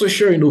called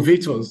social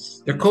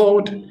innovators. They're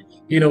called,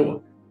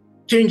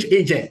 change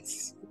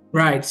agents,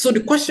 right? So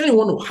the question you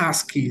want to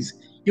ask is,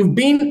 you've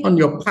been on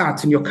your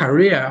path in your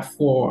career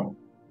for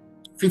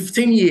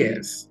 15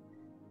 years,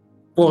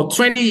 for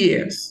 20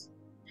 years,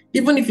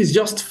 even if it's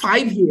just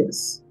 5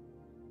 years.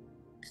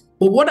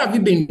 But what have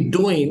you been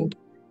doing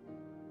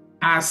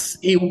as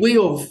a way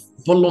of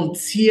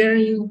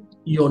volunteering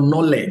your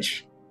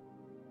knowledge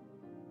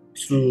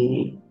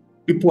to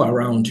people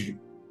around you?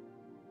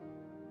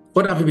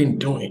 What have you been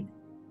doing,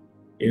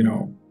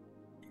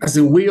 as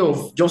a way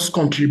of just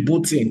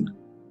contributing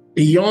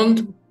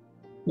beyond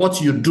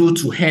what you do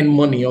to earn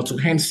money or to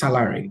earn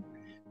salary,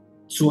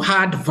 to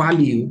add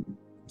value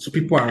to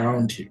people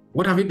around you?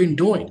 What have you been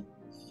doing?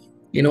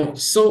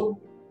 So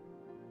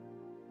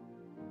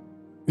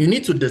you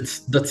need to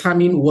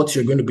determine what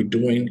you're going to be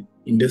doing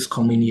in this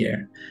coming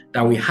year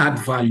that will add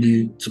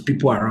value to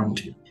people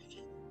around you.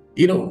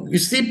 You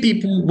see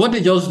people, what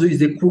they just do is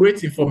they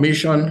create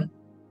information,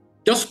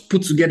 just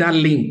put together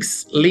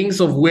links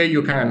of where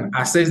you can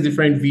access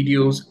different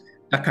videos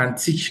that can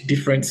teach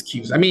different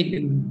skills.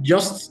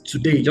 Just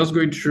today, just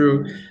going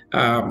through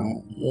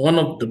one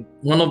of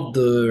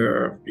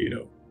the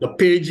the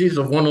pages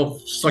of one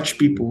of such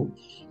people,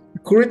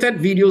 created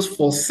videos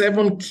for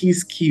 7 key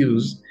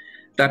skills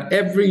that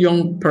every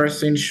young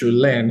person should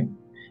learn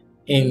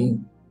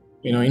in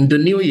the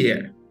new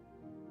year.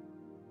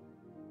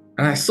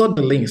 And I saw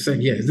the link,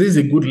 said, yes, this is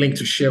a good link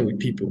to share with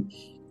people.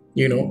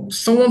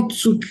 Someone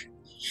took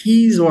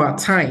his or her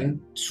time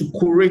to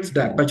curate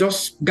that by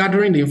just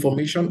gathering the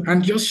information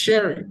and just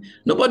sharing.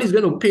 Nobody's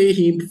going to pay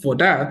him for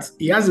that.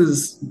 He has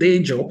his day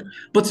job,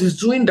 but he's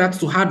doing that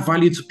to add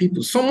value to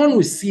people. Someone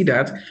will see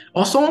that,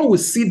 or someone will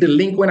see the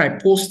link when I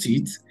post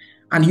it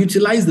and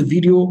utilize the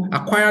video,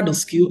 acquire the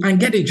skill, and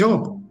get a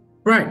job.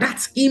 Right?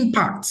 That's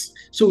impact.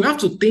 So we have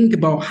to think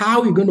about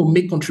how we're going to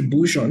make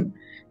contribution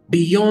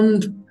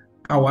beyond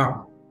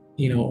our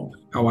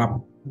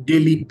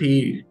daily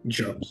pay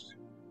jobs.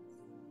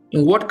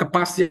 In what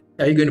capacity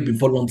are you going to be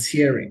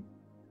volunteering?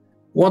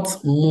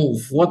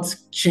 What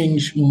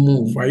change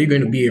move are you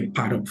going to be a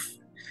part of,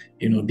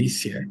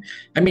 this year?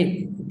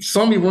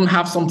 Some even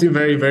have something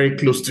very, very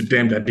close to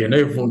them that they're not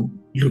even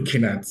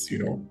looking at,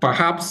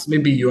 Perhaps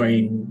maybe you're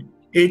in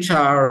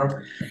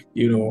HR,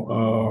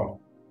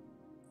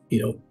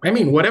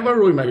 whatever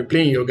role you might be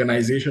playing in your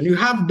organization, you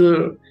have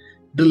the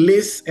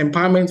LACE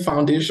Empowerment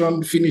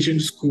Foundation finishing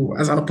school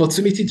as an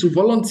opportunity to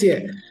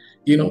volunteer.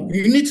 You know,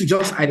 you need to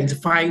just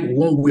identify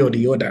one way or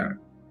the other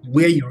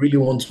where you really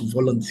want to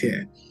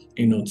volunteer,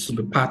 you know, to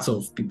be part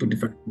of people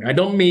different. I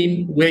don't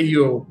mean where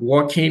you're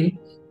working,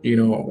 you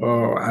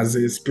know, as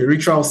a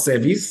spiritual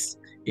service.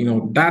 You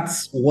know,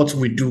 that's what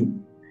we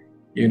do.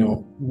 You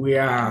know, we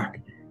are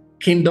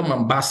kingdom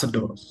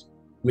ambassadors.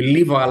 We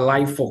live our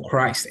life for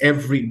Christ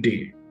every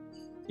day.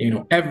 You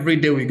know, every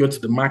day we go to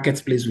the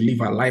marketplace, we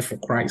live our life for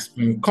Christ.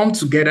 When we come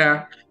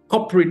together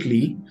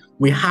corporately,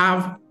 we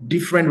have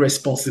different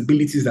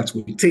responsibilities that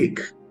we take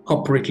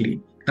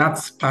corporately.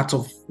 That's part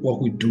of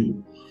what we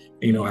do,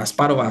 you know, as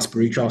part of our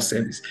spiritual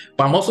service.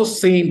 But I'm also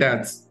saying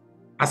that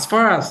as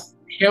far as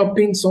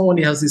helping someone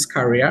else's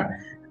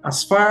career,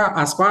 as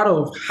part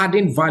of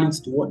adding value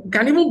to the world, it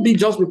can even be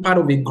just be part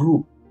of a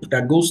group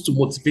that goes to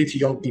motivate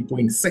young people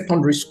in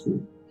secondary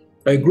school,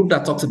 or a group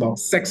that talks about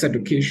sex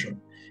education,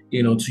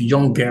 you know, to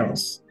young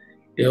girls,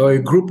 you know, a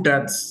group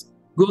that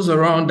goes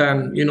around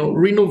and, you know,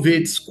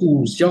 renovate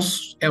schools,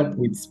 just help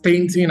with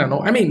painting and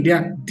all. I mean, there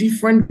are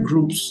different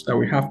groups that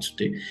we have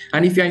today.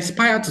 And if you're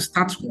inspired to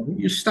start one,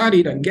 you start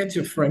it and get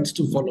your friends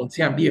to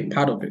volunteer and be a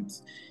part of it.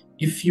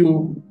 If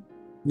you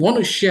want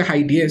to share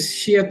ideas,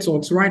 share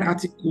thoughts, write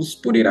articles,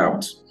 put it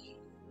out.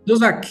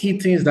 Those are key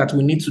things that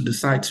we need to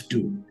decide to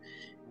do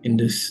in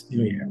this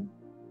new year.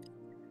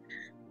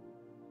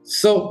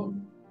 So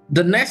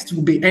the next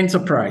will be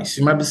enterprise.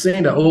 You might be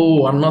saying that,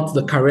 oh, I'm not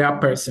the career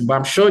person, but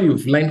I'm sure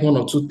you've learned one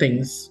or two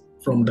things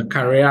from the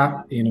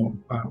career, you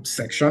know,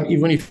 section,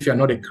 even if you're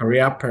not a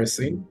career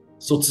person,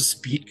 so to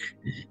speak.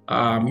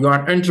 You're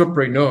an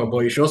entrepreneur, but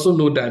you should also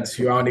know that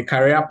you are on a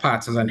career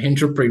path as an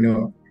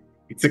entrepreneur.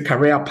 It's a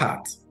career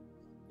path,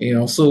 you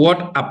know. So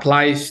what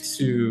applies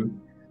to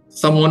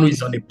someone who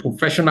is on a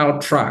professional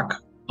track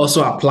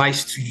also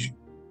applies to you.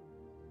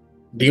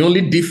 The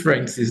only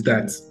difference is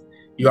that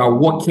you are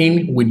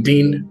working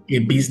within a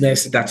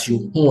business that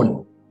you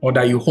own or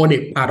that you own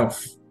a part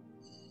of.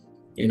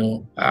 You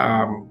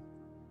know,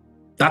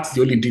 that's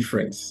the only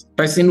difference.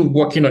 Person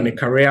working on a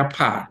career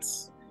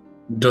path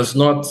does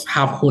not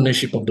have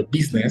ownership of the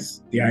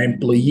business. They are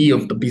employee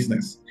of the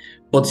business.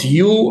 But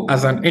you,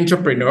 as an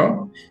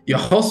entrepreneur, you're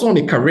also on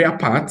a career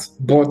path,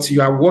 but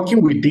you are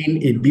working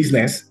within a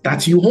business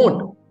that you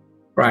own,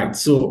 right?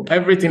 So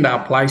everything that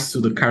applies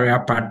to the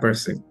career path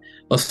person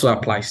also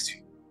applies to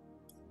you,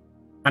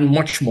 and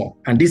much more.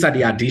 And these are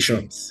the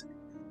additions.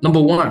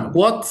 Number one,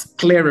 what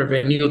clear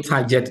revenue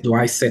target do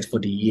I set for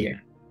the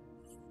year?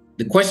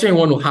 The question you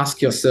want to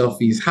ask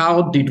yourself is,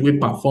 how did we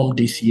perform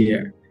this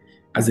year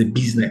as a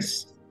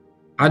business?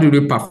 How did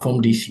we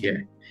perform this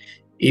year?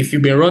 If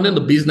you've been running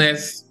the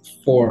business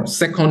for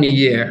second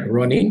year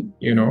running,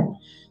 you know,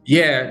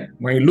 yeah,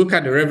 when you look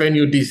at the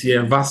revenue this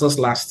year versus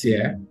last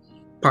year,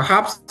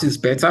 perhaps it's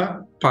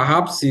better,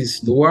 perhaps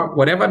it's lower,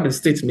 whatever the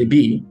state may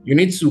be, you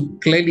need to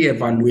clearly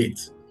evaluate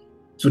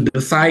to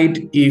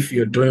decide if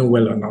you're doing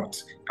well or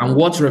not. And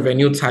what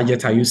revenue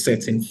target are you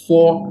setting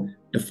for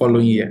the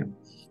following year?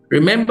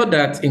 Remember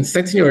that in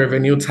setting your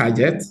revenue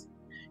target,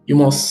 you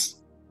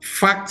must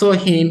factor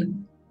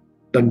in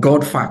the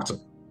God factor.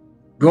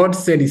 God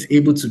said he's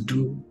able to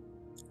do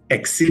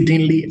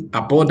exceedingly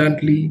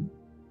abundantly,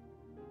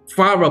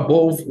 far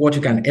above what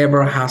you can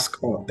ever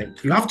ask or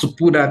think. You have to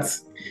put that,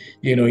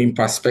 you know, in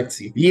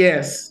perspective.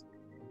 Yes,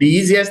 the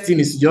easiest thing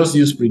is to just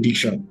use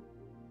prediction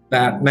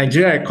that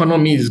Nigeria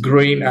economy is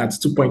growing at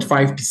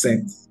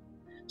 2.5%.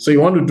 So you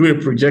want to do a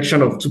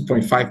projection of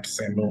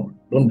 2.5%. No,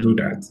 don't do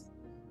that.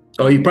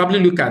 Or you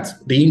probably look at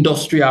the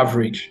industry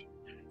average.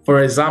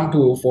 For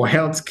example, for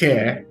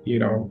healthcare, you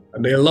know,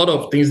 there are a lot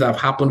of things that have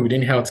happened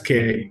within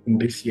healthcare in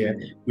this year.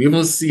 We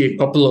even see a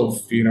couple of,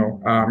 you know,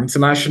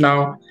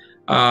 international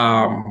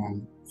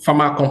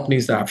pharma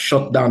companies that have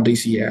shut down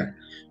this year.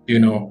 You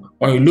know,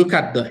 when you look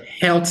at the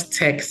health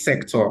tech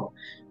sector,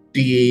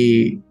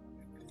 the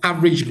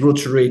average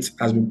growth rate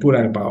has been put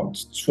at about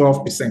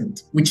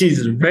 12%, which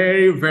is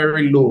very,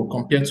 very low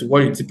compared to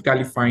what you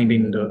typically find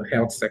in the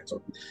health sector.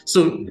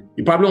 So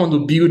you probably want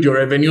to build your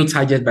revenue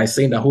target by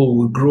saying that, oh,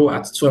 we'll grow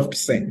at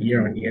 12%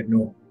 year on year.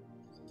 No,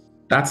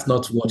 that's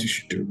not what you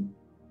should do.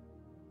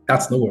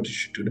 That's not what you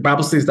should do. The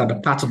Bible says that the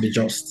path of the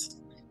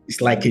just is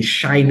like a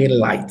shining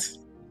light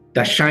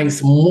that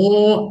shines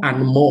more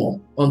and more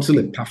until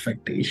the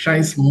perfect day. It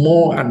shines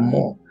more and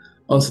more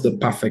until the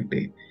perfect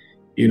day.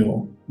 You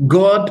know,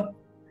 God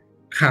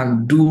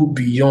can do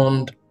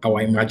beyond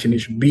our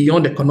imagination,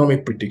 beyond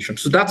economic prediction.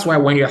 So that's why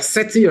when you are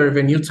setting your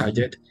revenue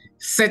target,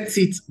 set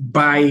it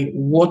by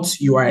what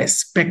you are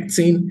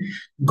expecting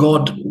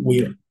God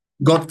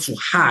to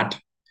add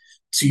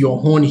to your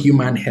own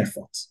human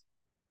effort.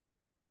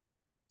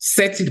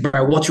 Set it by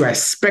what you are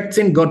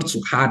expecting God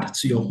to add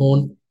to your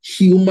own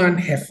human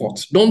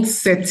effort. Don't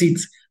set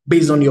it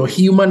based on your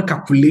human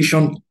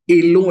calculation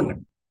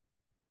alone.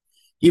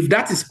 If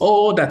that is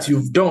all that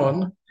you've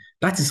done,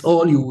 that is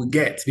all you will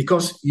get,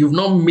 because you've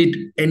not made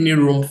any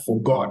room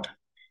for God.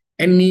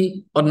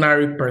 Any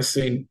ordinary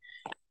person,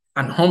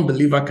 an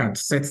unbeliever, can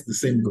set the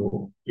same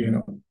goal, you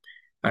know,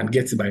 and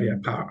get it by their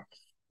power.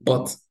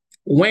 But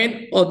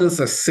when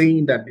others are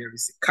saying that there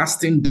is a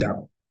casting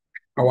down,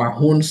 our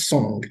own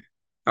song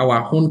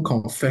our own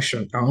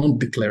confession, our own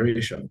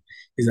declaration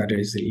is that there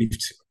is a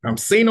lift. I'm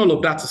saying all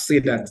of that to say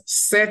that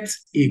set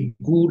a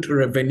good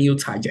revenue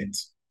target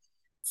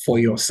for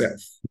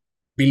yourself.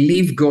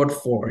 Believe God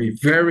for a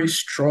very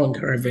strong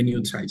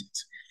revenue target.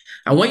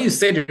 And when you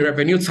set the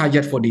revenue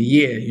target for the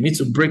year, you need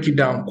to break it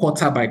down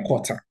quarter by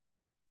quarter.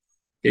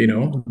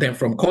 Then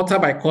from quarter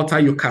by quarter,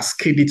 you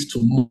cascade it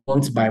to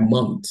month by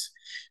month.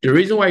 The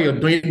reason why you're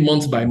doing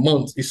month by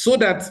month is so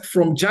that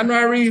from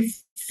January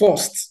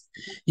 1st,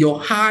 your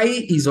high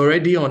is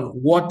already on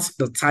what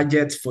the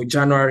target for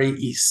January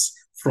is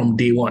from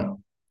day one.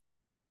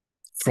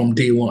 From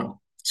day one.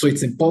 So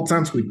it's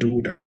important we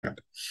do that.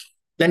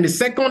 Then the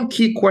second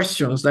key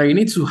questions that you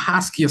need to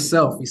ask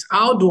yourself is,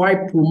 how do I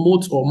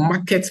promote or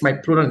market my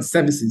product and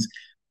services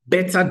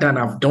better than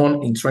I've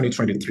done in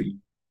 2023?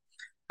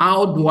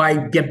 How do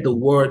I get the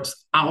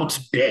words out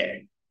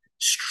there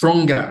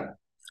stronger?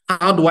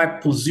 How do I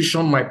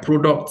position my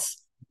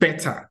products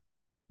better?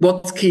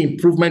 What key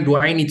improvement do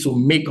I need to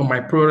make on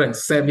my product and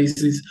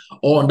services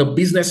or on the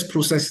business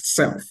process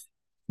itself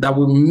that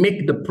will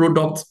make the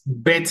product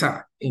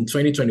better in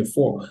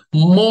 2024,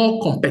 more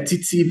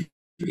competitive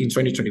in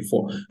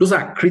 2024? Those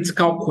are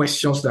critical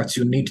questions that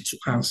you need to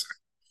answer.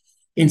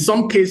 In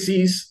some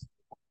cases,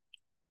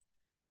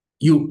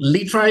 you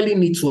literally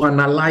need to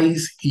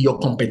analyze your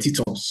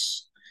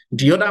competitors,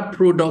 the other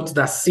product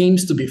that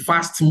seems to be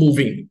fast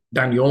moving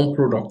than your own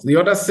product, the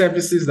other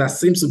services that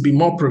seems to be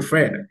more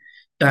preferred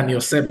than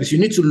your service. You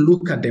need to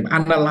look at them,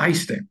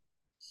 analyze them.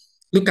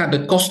 Look at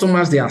the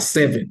customers they are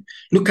serving.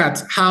 Look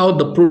at how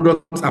the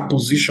products are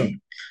positioned.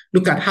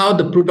 Look at how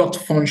the product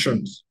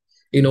functions.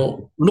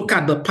 Look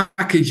at the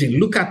packaging.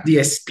 Look at the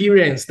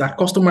experience that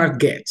customer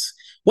gets.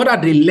 What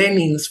are the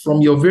learnings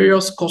from your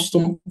various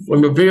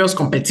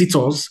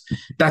competitors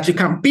that you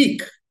can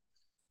pick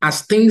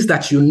as things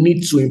that you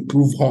need to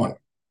improve on?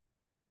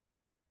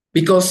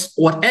 Because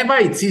whatever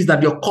it is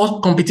that your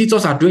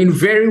competitors are doing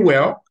very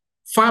well,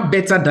 far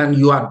better than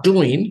you are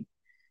doing,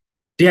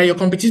 they are your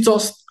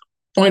competitors'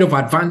 point of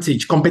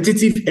advantage,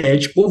 competitive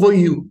edge over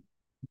you.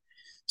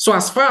 So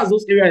as far as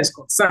those areas is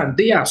concerned,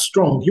 they are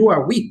strong, you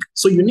are weak.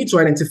 So you need to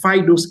identify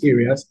those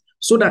areas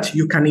so that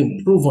you can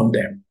improve on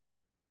them.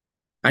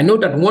 I know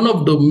that one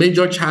of the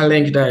major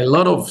challenges that a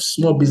lot of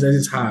small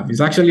businesses have is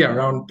actually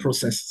around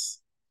processes.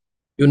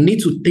 You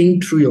need to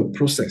think through your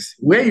process,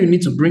 where you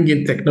need to bring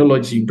in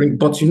technology,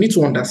 but you need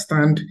to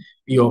understand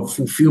your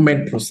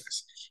fulfillment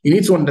process. You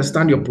need to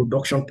understand your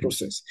production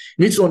process.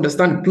 You need to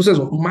understand the process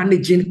of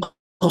managing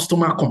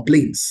customer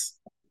complaints.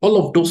 All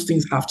of those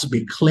things have to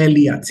be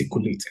clearly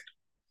articulated.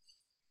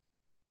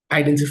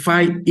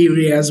 Identify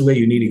areas where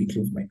you need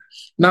improvement.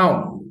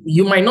 Now,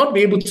 you might not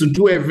be able to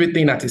do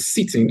everything at a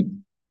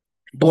sitting,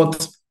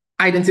 but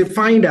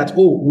identifying that,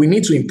 we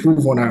need to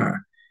improve on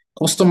our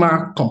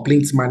customer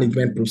complaints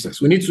management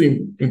process. We need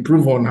to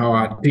improve on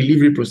our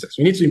delivery process.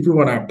 We need to improve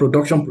on our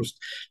production process.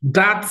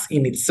 That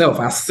in itself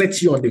has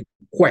set you on the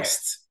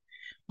quest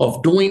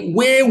of doing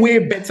way, way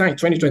better in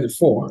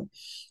 2024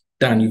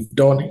 than you've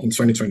done in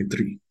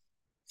 2023.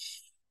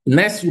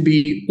 Next will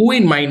be, who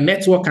in my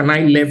network can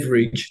I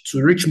leverage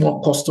to reach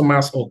more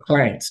customers or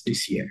clients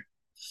this year?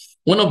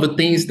 One of the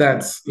things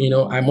that,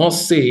 I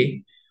must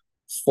say,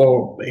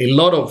 for a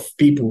lot of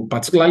people,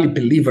 particularly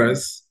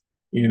believers,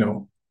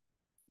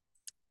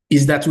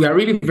 is that we are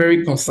really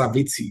very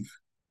conservative.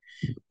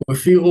 We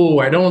feel,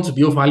 I don't want to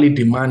be overly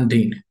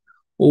demanding.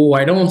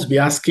 I don't want to be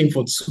asking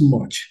for too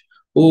much.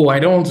 I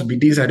don't want to be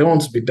this. I don't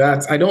want to be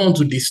that. I don't want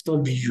to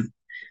disturb you.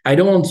 I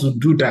don't want to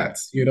do that,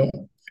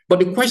 But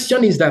the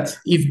question is that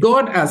if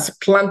God has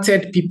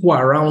planted people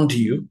around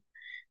you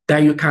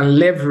that you can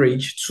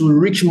leverage to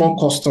reach more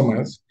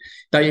customers,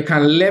 that you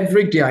can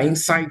leverage their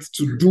insights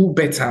to do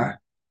better,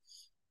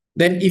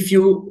 then if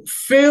you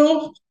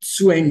fail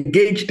to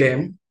engage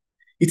them,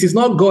 it is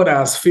not God that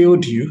has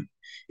failed you.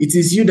 It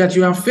is you that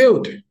you have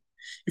failed.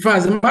 If,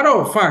 as a matter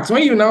of fact,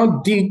 when you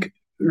now dig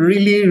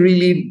really,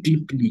 really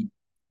deeply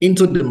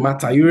into the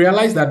matter, you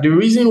realize that the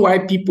reason why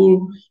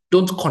people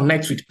don't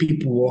connect with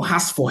people or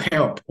ask for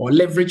help or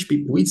leverage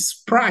people, it's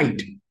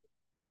pride.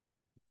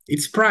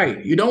 It's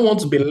pride. You don't want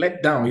to be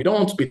let down. You don't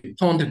want to be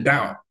turned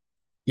down.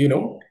 You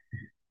don't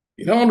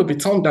want to be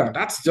turned down.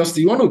 That's just,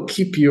 you want to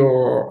keep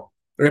your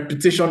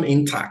reputation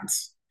intact.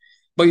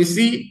 But you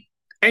see,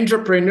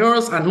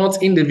 entrepreneurs are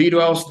not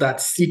individuals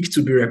that seek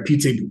to be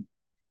reputable.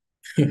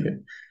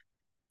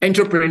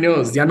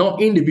 Entrepreneurs, they are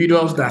not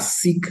individuals that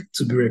seek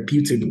to be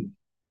reputable.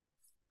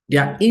 They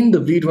are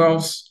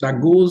individuals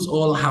that goes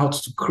all out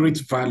to create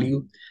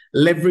value,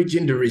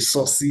 leveraging the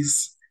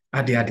resources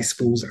at their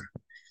disposal.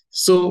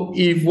 So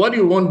if what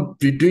you want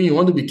to be doing, you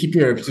want to be keeping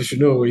your reputation,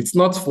 no, it's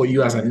not for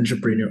you as an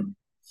entrepreneur.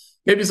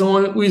 Maybe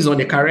someone who is on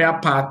a career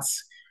path,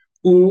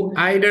 who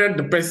either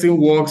the person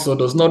works or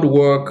does not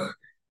work,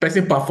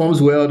 person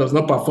performs well, does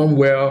not perform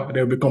well,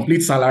 there will be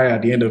complete salary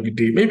at the end of the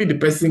day. Maybe the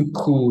person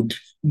could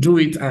do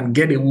it and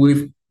get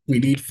away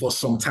with it for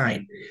some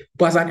time.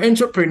 But as an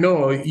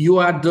entrepreneur, you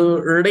are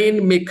the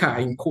rainmaker,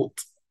 in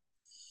quote.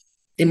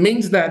 It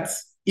means that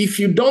if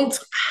you don't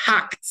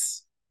act,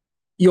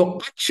 your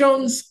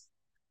actions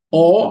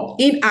or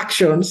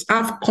inactions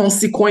have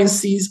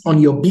consequences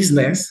on your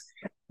business,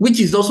 which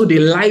is also the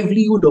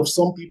livelihood of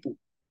some people.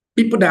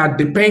 People that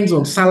depends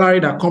on salary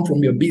that come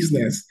from your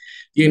business.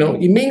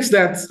 It means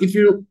that if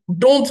you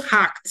don't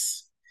act,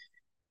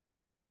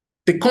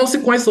 the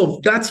consequence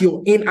of that,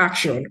 your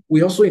inaction,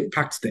 will also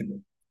impact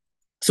them.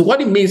 So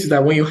what it means is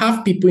that when you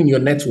have people in your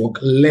network,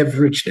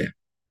 leverage them.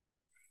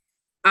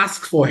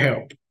 Ask for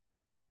help.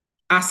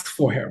 Ask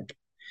for help.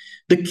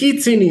 The key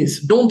thing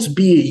is, don't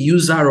be a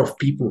user of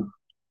people.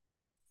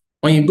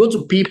 When you go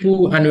to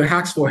people and you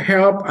ask for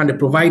help and they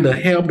provide the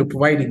help, they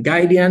provide the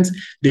guidance,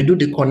 they do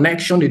the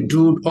connection, they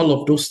do all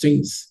of those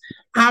things.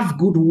 Have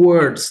good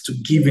words to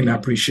give in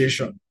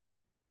appreciation.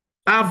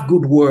 Have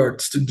good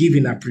words to give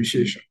in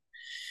appreciation.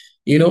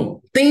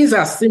 Things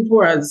as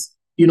simple as,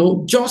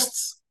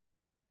 just,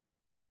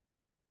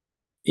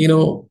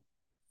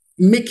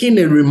 making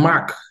a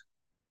remark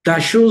that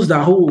shows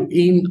that,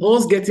 in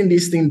us getting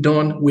this thing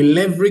done, we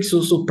leverage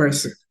so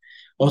person,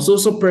 or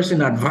so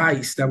person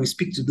advice that we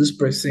speak to this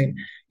person.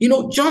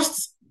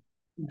 Just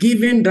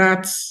giving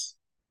that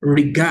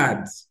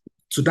regard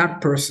to that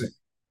person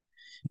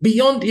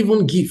beyond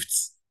even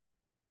gifts.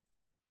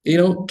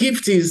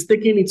 Gift is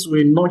taking it to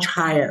a notch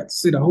higher.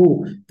 Say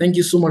that, thank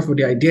you so much for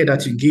the idea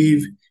that you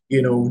gave.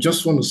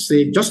 Just want to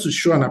say, just to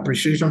show an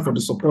appreciation for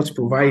the support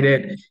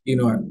provided.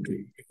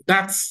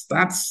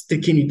 That's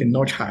taking it a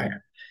notch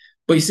higher.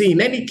 But you see, in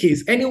any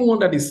case, anyone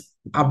that is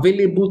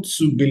available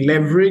to be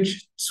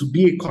leveraged, to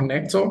be a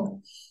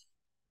connector,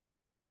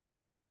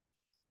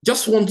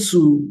 just want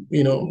to,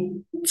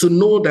 to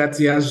know that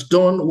he has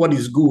done what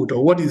is good,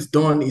 or what is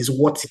done is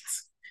worth it.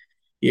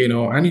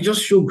 And you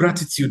just show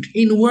gratitude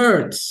in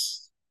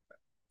words.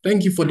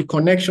 Thank you for the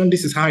connection.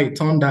 This is how it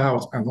turned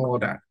out, and all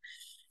that.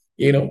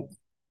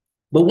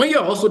 But when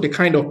you're also the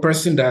kind of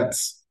person that,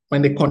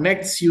 when they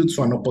connect you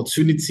to an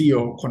opportunity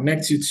or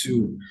connect you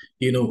to,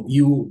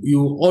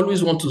 you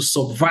always want to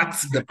subvert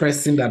the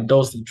person that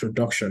does the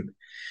introduction,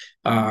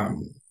 a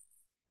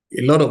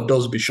lot of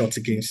those will be shot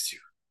against you.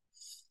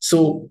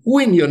 So who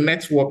in your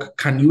network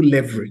can you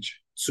leverage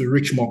to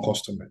reach more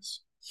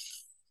customers?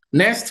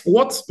 Next,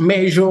 what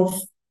measure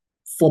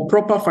for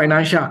proper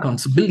financial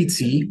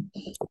accountability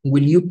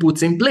will you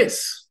put in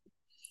place?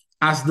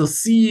 As the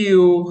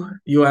CEO,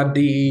 you are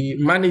the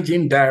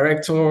managing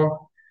director,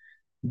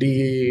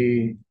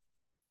 the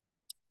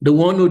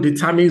one who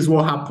determines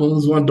what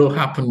happens, what don't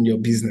happen in your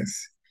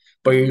business.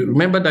 But you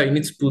remember that you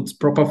need to put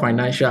proper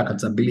financial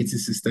accountability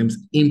systems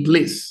in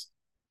place.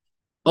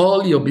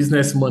 All your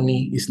business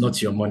money is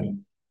not your money.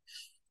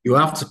 You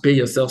have to pay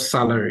yourself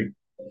salary.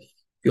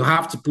 You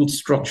have to put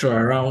structure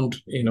around,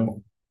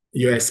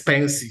 your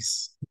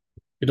expenses.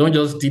 You don't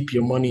just dip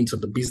your money into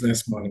the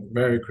business money.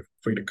 Very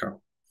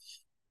critical.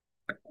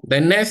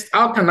 Then next,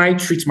 how can I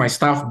treat my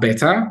staff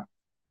better?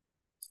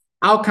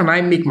 How can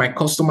I make my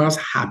customers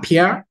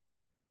happier?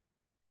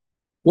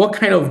 What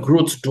kind of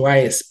growth do I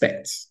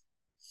expect?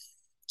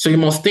 So you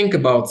must think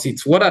about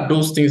it. What are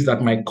those things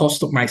that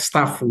my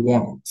staff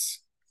want?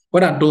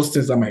 What are those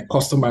things that my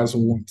customers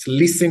want?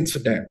 Listen to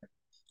them.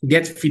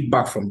 Get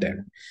feedback from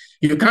them.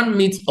 You can't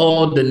meet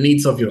all the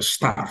needs of your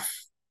staff.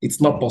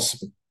 It's not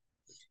possible.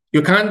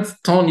 You can't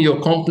turn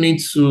your company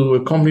to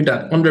a company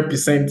that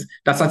 100%,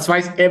 that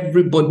satisfies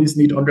everybody's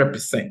need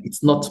 100%.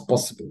 It's not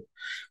possible.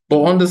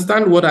 But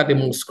understand what are the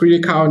most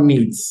critical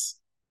needs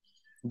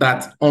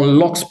that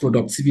unlocks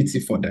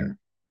productivity for them,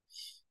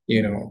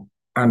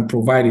 and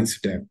provide it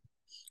to them.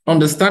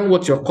 Understand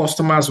what your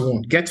customers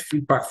want. Get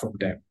feedback from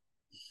them.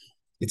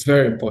 It's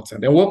very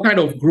important. And what kind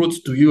of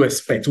growth do you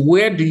expect?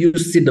 Where do you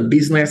see the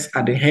business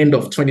at the end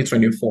of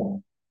 2024?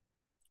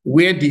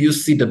 Where do you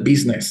see the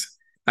business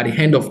at the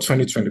end of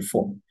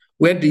 2024?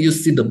 Where do you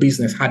see the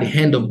business at the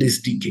end of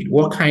this decade?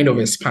 What kind of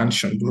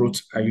expansion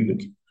growth are you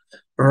looking?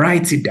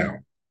 Write it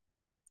down.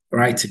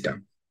 Write it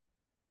down.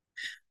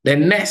 The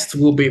next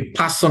will be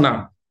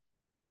personal.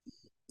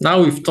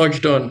 Now we've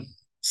touched on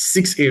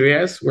 6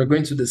 areas. We're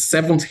going to the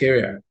 7th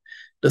area.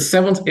 The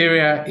 7th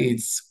area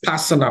is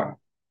personal.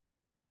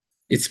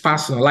 It's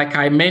personal. Like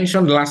I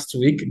mentioned last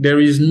week, there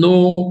is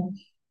no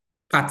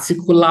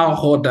particular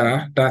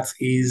order that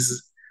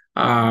is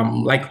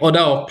like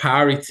order of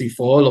priority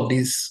for all of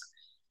these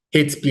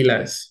 8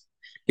 pillars.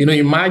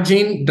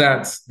 Imagine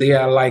that they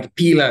are like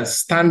pillars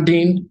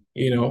standing,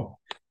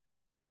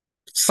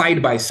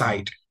 side by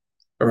side,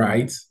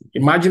 right?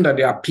 Imagine that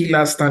there are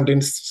pillars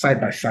standing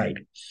side by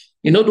side.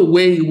 The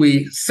way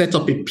we set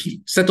up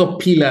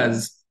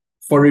pillars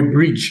for a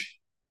bridge.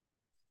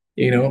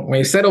 When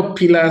you set up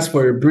pillars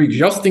for a bridge,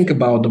 just think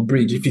about the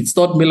bridge. If it's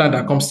Third Milan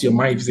that comes to your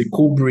mind, if it's a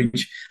cool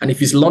bridge, and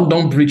if it's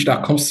London Bridge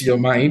that comes to your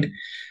mind,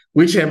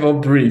 whichever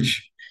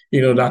bridge,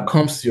 that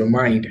comes to your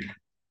mind,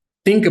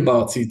 think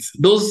about it.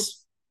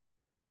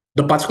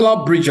 The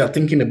particular bridge you're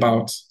thinking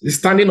about is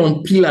standing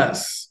on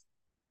pillars.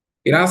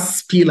 It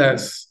has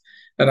pillars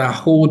that are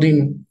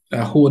holding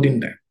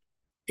them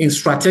in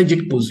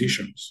strategic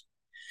positions.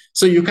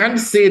 So you can't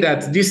say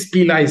that this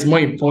pillar is more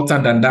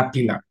important than that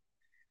pillar.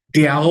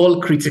 They are all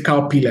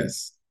critical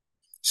pillars.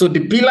 So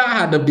the pillar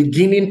at the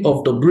beginning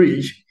of the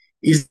bridge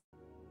is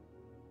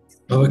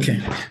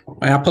Okay.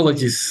 My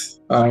apologies.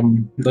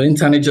 The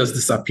internet just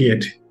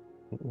disappeared.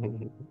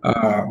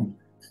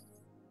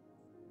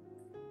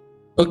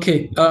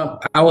 Okay.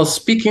 I was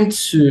speaking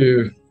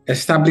to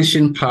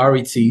establishing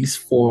priorities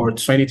for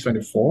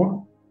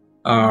 2024.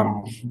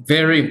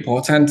 Very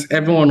important.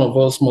 Every one of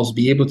us must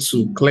be able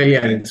to clearly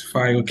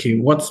identify, okay,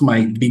 what's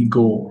my big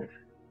goal,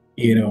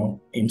 in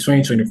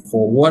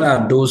 2024? What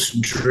are those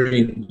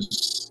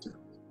dreams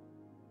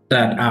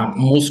that are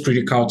most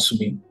critical to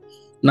me?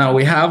 Now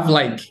we have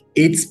like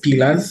 8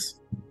 pillars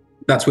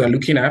that we are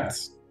looking at,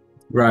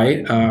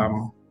 right?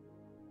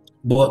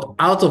 But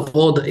out of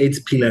all the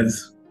 8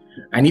 pillars,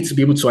 I need to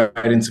be able to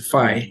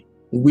identify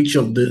which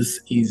of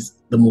this is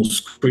the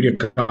most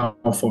critical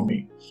for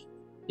me.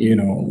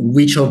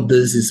 Which of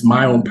this is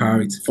my own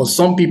priority. For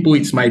some people,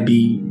 it might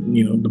be,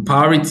 the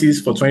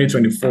priorities for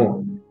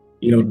 2024.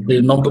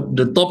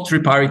 The top 3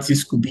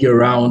 priorities could be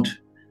around,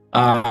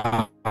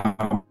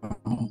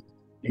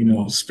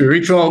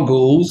 spiritual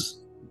goals,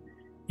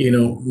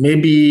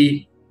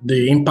 maybe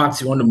the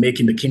impact you want to make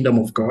in the kingdom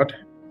of God.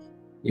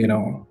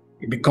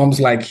 It becomes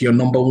like your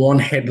number one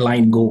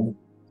headline goal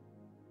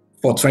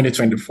for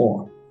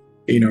 2024.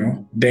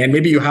 Then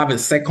maybe you have a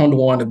second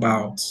one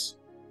about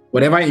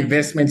whatever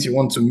investments you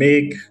want to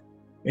make.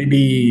 Maybe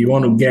you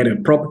want to get a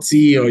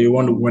property, or you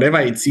want to,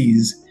 whatever it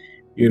is,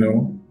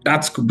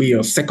 that could be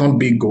your second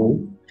big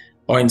goal.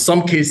 Or in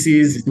some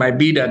cases, it might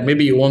be that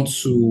maybe you want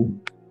to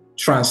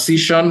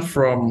transition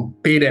from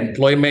paid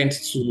employment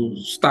to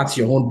start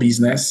your own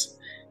business.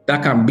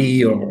 That can be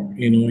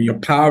your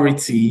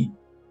priority,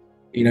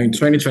 in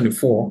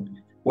 2024.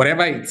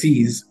 Whatever it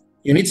is,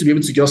 you need to be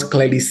able to just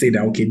clearly say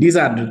that, okay, these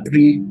are the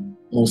 3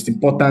 most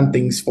important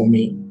things for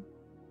me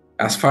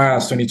as far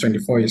as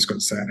 2024 is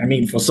concerned. I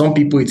mean, for some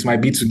people, it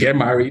might be to get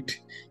married.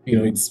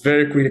 It's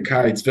very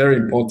critical. It's very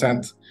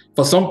important.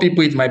 For some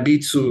people, it might be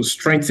to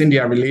strengthen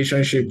their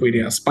relationship with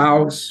their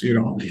spouse,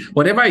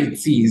 whatever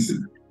it is.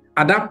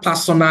 At that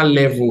personal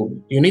level,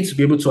 you need to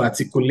be able to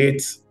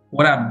articulate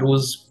what are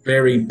those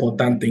very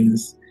important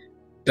things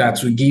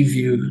that will give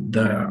you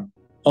the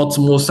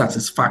utmost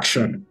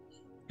satisfaction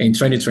in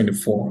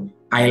 2024,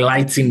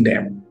 highlighting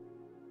them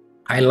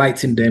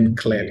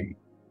clearly.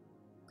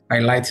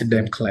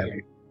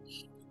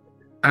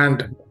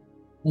 And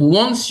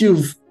once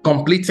you've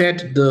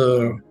completed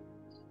the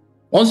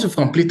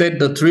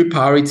 3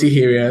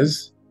 priority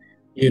areas,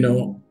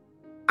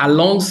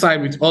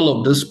 alongside with all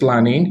of this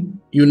planning,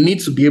 you need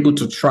to be able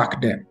to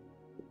track them.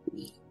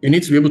 You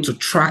need to be able to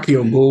track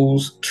your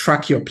goals,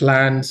 track your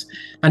plans.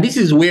 And this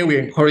is where we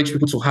encourage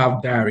people to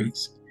have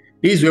diaries.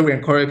 This is where we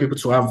encourage people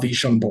to have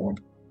vision board.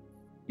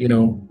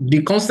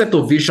 The concept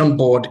of vision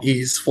board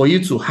is for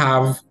you to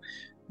have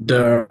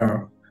the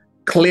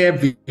clear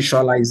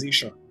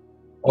visualization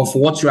of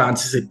what you're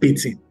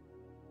anticipating.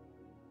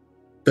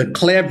 The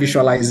clear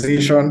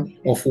visualization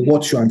of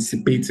what you're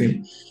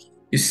anticipating.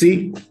 You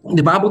see,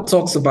 the Bible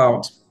talks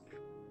about,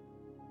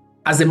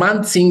 as a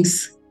man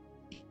thinks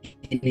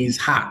in his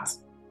heart,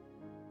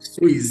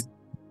 so is.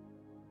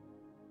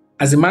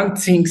 As a man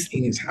thinks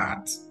in his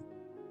heart,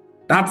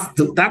 that's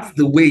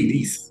the way it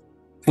is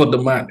for the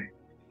man,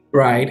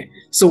 right?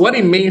 So what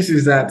it means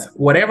is that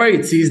whatever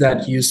it is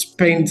that you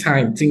spend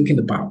time thinking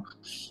about,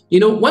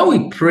 when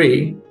we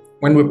pray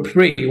in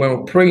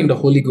the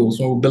Holy Ghost,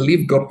 when we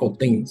believe God for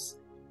things,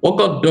 what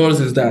God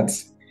does is that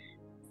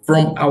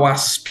from our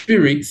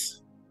spirit,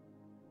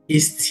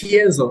 He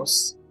steers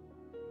us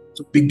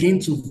to begin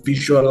to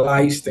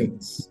visualize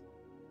things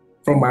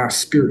from our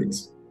spirit.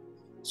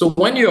 So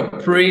when you're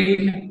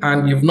praying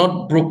and you've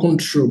not broken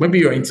through, maybe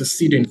you're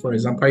interceding, for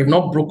example, you've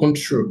not broken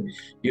through,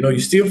 you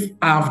still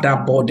have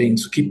that burden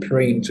to keep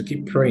praying.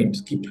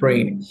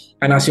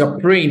 And as you're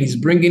praying, it's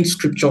bringing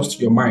scriptures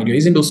to your mind. You're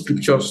using those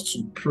scriptures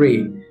to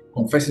pray,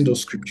 confessing those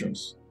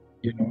scriptures,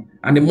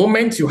 And the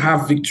moment you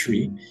have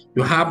victory,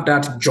 you have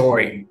that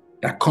joy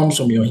that comes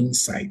from your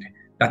inside,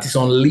 that is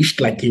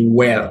unleashed like a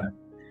well,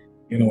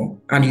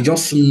 and you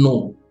just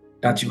know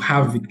that you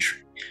have victory.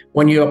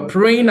 When you're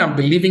praying and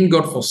believing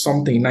God for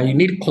something, and you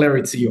need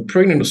clarity, you're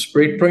praying in the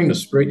Spirit,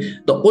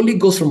 the Holy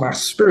Ghost from our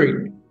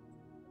spirit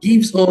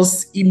gives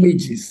us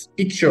images,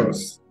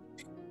 pictures.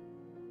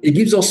 It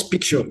gives us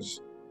pictures.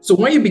 So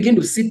when you begin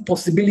to see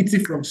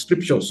possibility from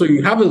scripture, so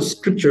you have a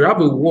scripture, you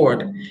have a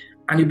word,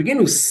 and you begin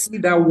to see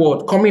that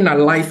word coming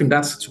alive in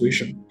that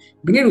situation.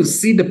 You begin to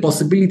see the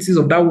possibilities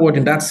of that word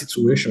in that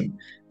situation.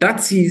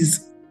 That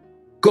is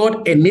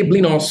God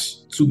enabling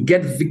us to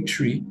get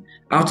victory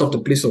out of the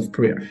place of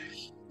prayer.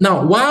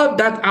 Now, while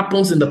that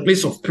happens in the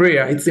place of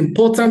prayer, it's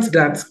important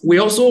that we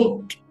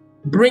also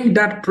bring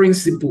that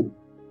principle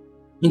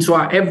into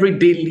our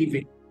everyday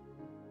living.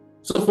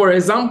 So, for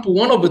example,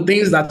 one of the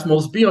things that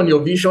must be on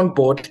your vision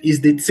board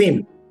is the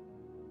theme,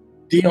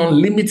 the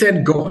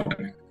unlimited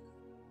God,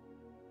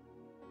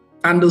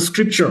 and the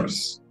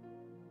scriptures.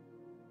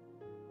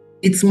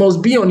 It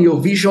must be on your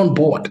vision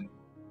board.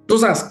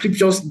 Those are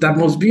scriptures that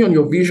must be on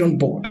your vision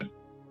board.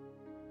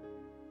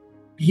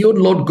 Behold,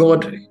 Lord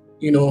God,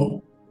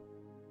 you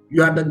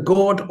are the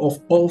God of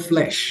all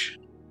flesh.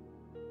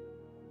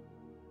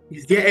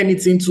 Is there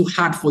anything too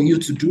hard for you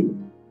to do?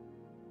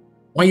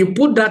 When you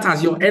put that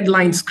as your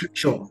headline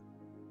scripture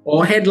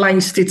or headline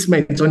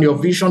statement on your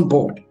vision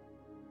board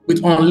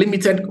with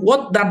unlimited,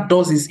 what that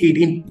does is it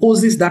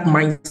imposes that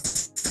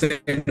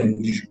mindset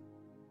on you.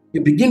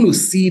 You begin to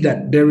see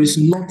that there is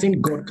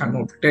nothing God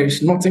cannot do. There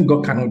is nothing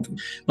God cannot do.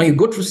 When you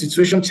go through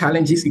situation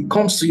challenges, it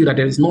comes to you that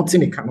there is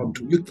nothing He cannot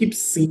do. You keep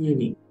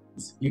seeing it.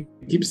 You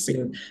keep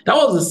seeing it. That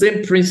was the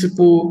same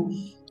principle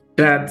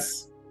that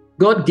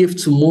God gave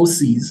to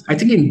Moses, I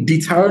think in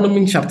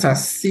Deuteronomy chapter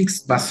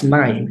 6, verse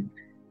 9,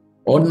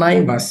 or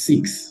 9, verse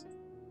 6.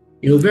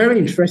 Very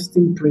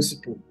interesting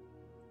principle.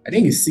 I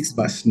think it's 6,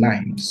 verse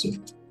 9. So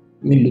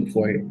let me look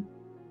for it.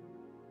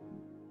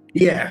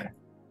 Yeah.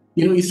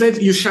 He said,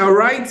 you shall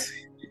write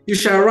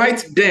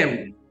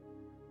them.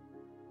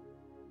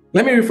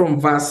 Let me read from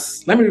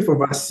verse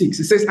 6.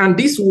 It says, and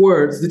these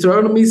words,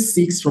 Deuteronomy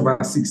 6 from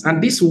verse 6,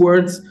 and these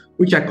words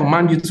which I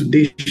command you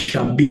today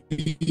shall be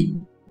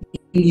in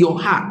your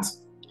heart.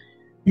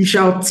 You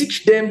shall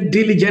teach them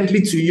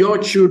diligently to your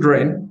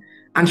children,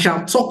 and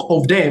shall talk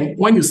of them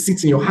when you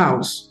sit in your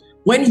house,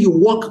 when you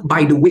walk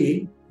by the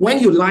way, when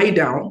you lie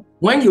down,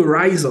 when you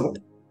rise up.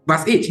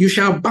 Verse 8, you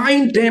shall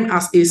bind them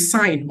as a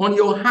sign on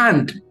your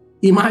hand.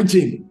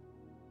 Imagine,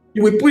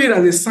 you will put it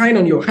as a sign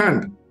on your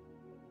hand.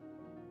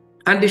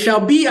 And they shall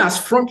be as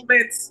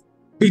frontlets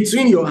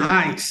between your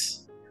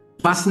eyes.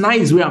 Verse 9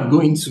 is where I'm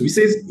going to. It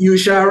says, you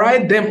shall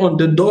write them on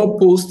the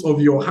doorpost of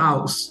your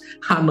house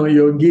and on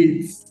your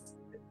gates.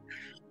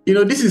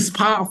 This is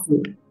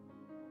powerful.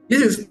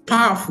 This is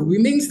powerful.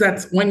 It means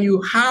that when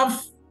you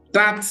have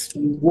that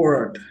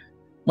word,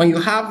 when you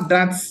have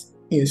that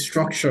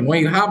instruction,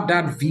 when you have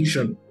that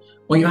vision,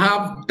 when you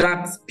have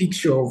that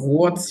picture of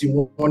what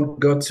you want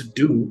God to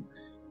do,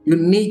 you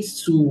need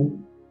to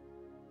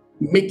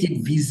make it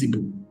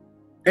visible.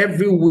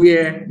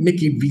 Everywhere,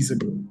 make it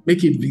visible.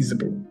 Make it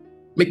visible.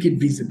 Make it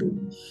visible.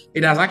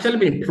 It has actually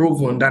been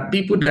proven that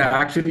people that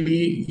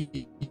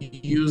actually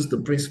use the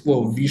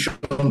principle of vision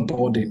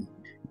boarding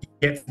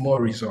get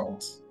more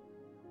results.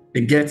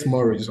 They get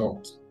more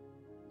results.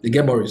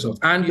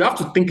 And you have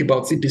to think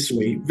about it this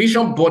way.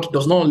 Vision board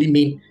does not only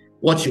mean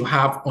what you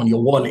have on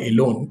your wall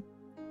alone.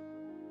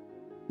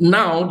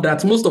 Now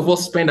that most of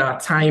us spend our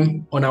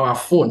time on our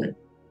phone,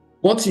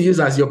 what you use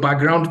as your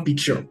background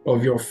picture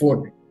of your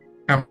phone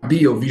can be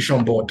your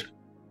vision board.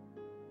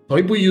 Some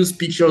people use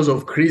pictures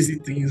of crazy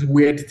things,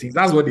 weird things.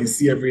 That's what they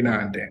see every now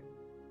and then.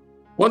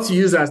 What you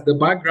use as the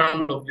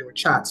background of your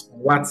chat on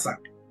WhatsApp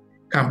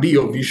can be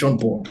your vision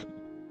board.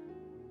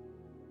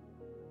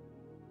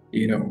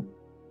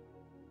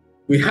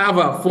 We have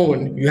our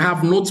phone, you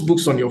have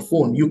notebooks on your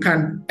phone.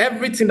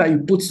 Everything that you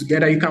put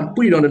together, you can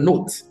put it on a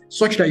note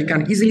such that you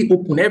can easily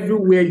open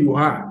everywhere you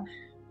are.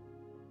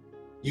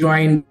 You are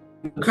in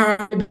a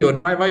car, your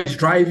driver is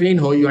driving,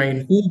 or you are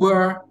in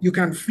Uber, you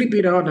can flip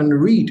it out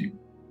and read.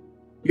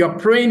 You are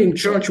praying in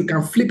church, you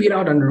can flip it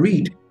out and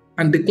read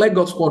and declare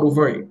God's word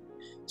over it.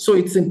 So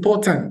it's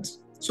important.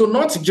 So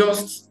not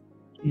just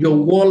your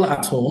wall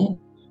at home,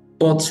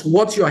 but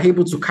what you are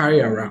able to carry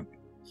around.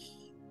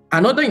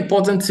 Another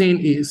important thing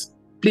is,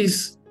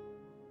 please,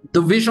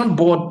 the vision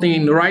board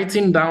thing,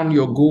 writing down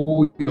your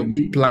goal, your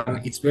big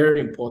plan, it's very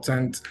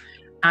important.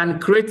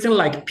 And creating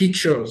like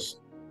pictures.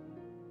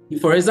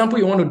 If, for example,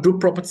 you want to do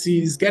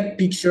properties, get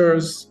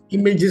pictures,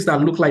 images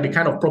that look like the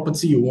kind of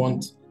property you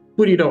want,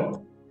 put it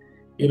up.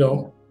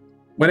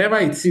 Whatever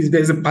it is,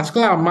 there's a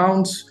particular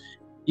amount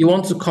you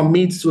want to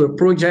commit to a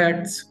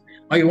project,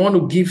 or you want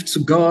to give to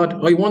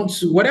God, or you want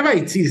to, whatever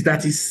it is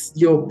that is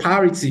your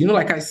priority.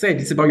 Like I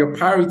said, it's about your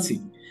priority.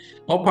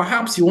 Or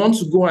perhaps you want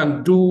to go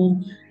and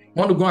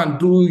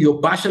do your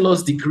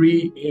bachelor's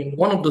degree in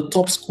one of the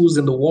top schools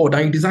in the world,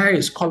 and you desire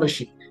a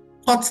scholarship.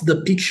 Cut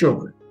the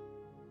picture,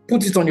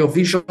 put it on your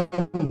vision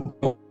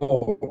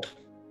board,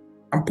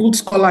 and put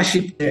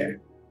scholarship there.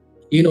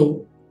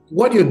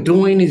 What you're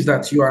doing is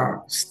that you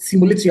are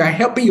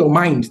helping your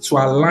mind to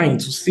align,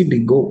 to see the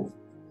goal.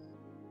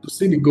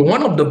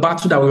 One of the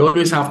battles that we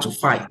always have to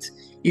fight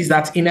is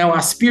that in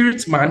our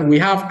spirit man, we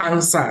have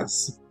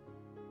answers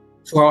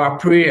to our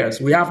prayers.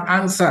 We have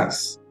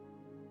answers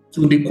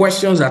to the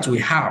questions that we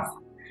have.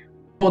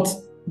 But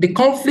the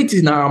conflict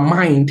in our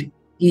mind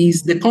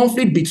is the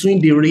conflict between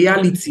the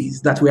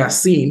realities that we are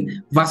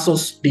seeing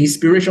versus the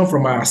inspiration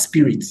from our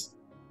spirit.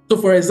 So,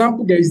 for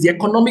example, there is the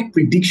economic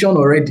prediction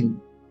already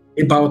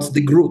about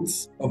the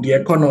growth of the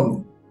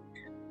economy.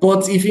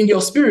 But if in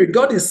your spirit,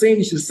 God is saying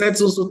you should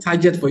set also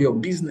target for your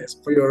business,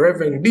 for your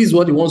revenue, this is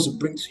what He wants to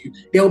bring to you,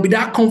 there will be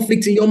that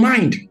conflict in your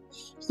mind.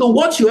 So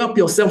what you help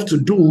yourself to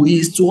do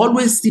is to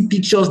always see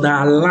pictures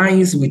that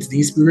aligns with the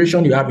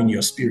inspiration you have in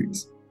your spirit.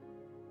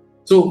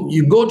 So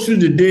you go through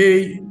the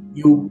day,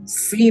 you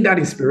see that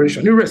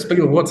inspiration,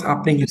 irrespective of what's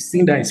happening, you've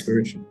seen that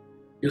inspiration.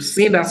 You're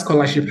seeing that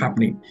scholarship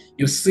happening.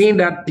 You're seeing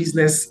that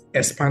business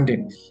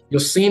expanding. You're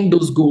seeing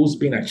those goals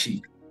being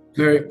achieved.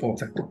 Very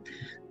important.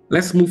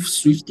 Let's move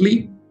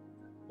swiftly.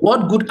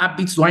 What good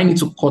habits do I need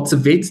to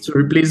cultivate to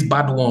replace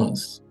bad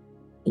ones?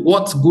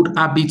 What good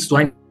habits do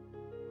I need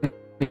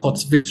to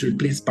cultivate to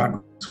replace bad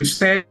ones? We've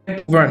said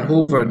over and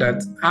over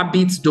that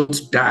habits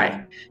don't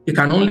die. You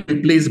can only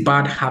replace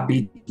bad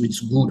habits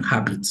with good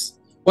habits.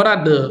 What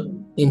are the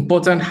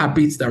important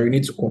habits that we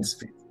need to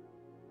cultivate?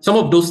 Some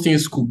of those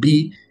things could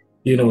be,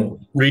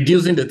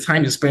 reducing the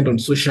time you spend on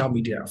social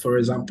media, for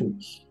example,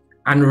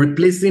 and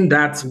replacing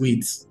that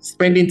with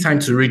spending time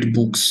to read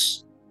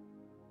books.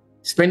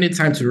 Spending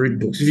time to read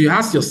books. If you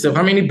ask yourself,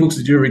 how many books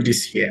did you read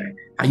this year?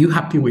 Are you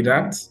happy with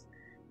that?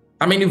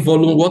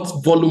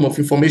 What volume of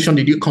information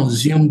did you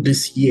consume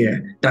this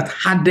year that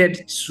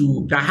added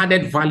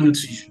value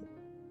to you?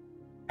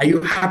 Are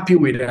you happy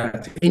with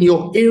that? In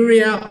your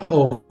area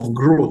of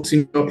growth,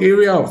 in your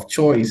area of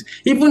choice,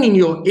 even in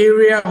your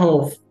area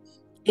of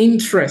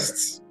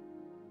interests,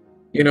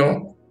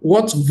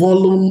 what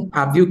volume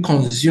have you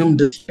consumed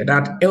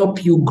that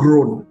help you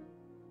grow,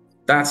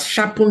 that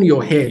sharpen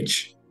your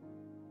edge?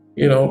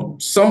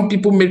 Some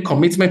people made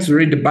commitment to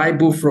read the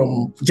Bible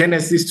from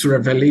Genesis to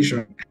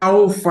Revelation.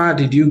 How far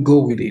did you go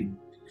with it?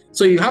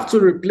 So you have to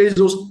replace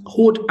those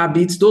old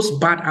habits, those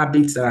bad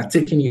habits that are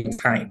taking your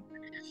time,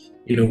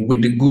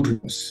 with the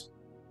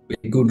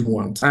good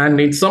ones. And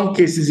in some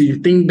cases, you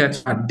think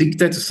that you're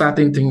addicted to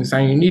certain things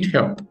and you need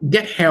help.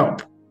 Get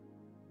help.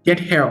 Get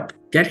help.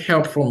 Get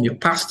help from your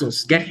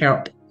pastors. Get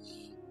help.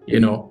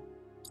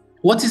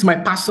 What is my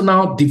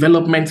personal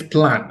development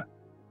plan?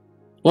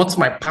 What's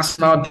my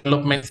personal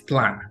development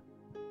plan?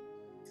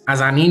 As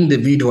an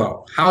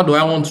individual, how do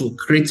I want to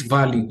create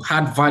value,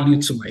 add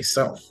value to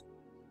myself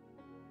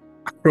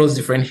across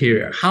different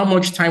areas? How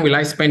much time will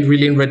I spend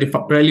reading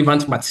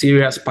relevant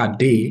materials per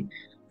day?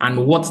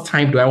 And what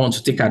time do I want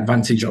to take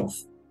advantage of?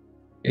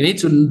 You need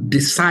to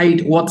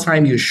decide what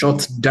time you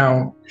shut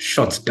down.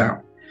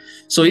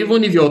 So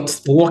even if your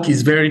work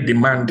is very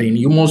demanding,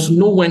 you must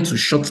know when to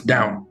shut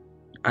down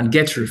and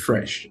get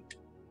refreshed.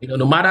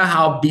 No matter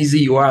how busy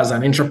you are as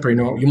an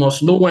entrepreneur, you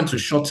must know when to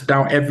shut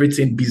down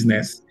everything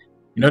business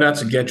in order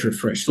to get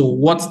refreshed. So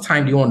what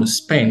time do you want to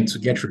spend to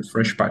get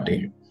refreshed per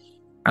day?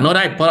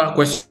 Another important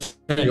question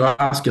you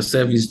ask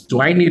yourself is,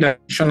 do I need an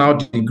additional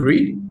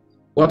degree?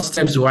 What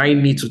steps do I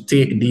need to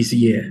take this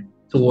year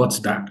towards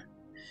that?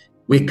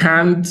 We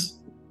can't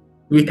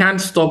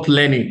stop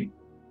learning.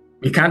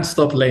 We can't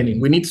stop learning.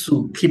 We need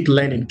to keep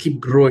learning,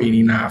 keep growing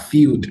in our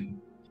field,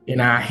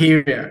 in our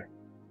area.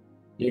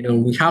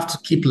 We have to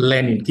keep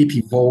learning, keep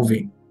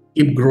evolving,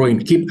 keep growing,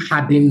 keep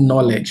adding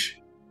knowledge.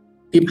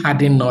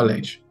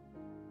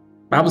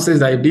 Bible says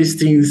that if these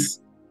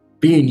things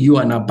be in you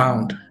and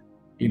abound,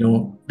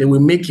 they will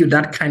make you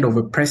that kind of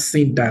a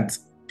person that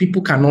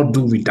people cannot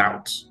do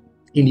without.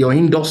 In your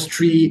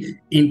industry,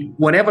 in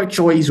whatever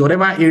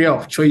area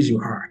of choice you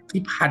are,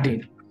 keep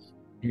adding.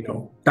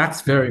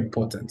 That's very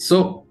important.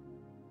 So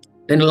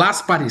then the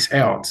last part is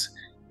health.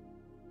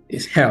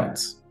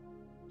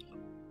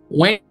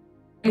 When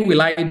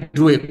will I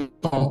do a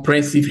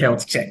comprehensive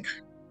health check?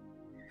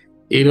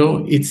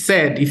 It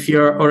said if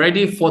you're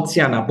already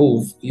 40 and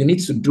above, you need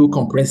to do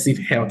comprehensive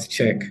health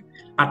check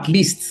at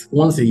least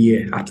once a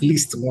year. And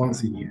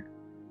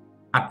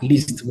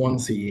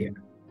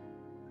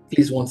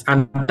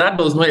that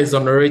does not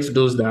exonerate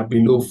those that are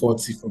below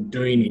 40 from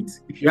doing it.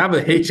 If you have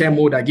a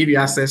HMO that give you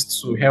access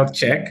to health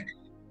check,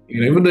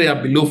 even though you're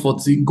below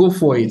 40, go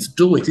for it,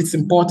 do it. It's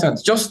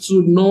important just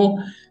to know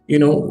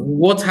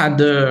what's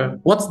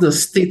the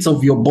state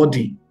of your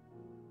body.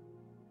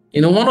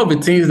 One of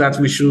the things that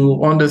we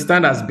should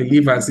understand as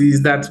believers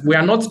is that we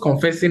are not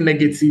confessing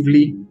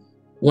negatively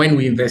when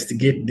we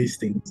investigate these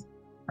things.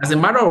 As a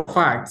matter of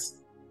fact,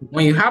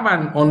 when you have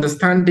an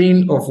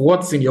understanding of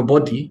what's in your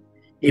body,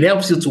 it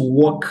helps you to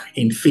walk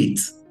in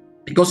faith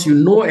because you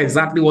know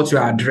exactly what you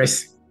are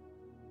addressing.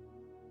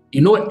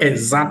 There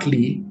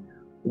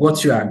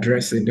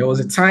was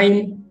a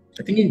time,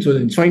 I think it was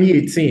in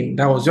 2018,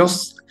 that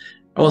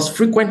I was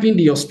frequently in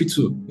the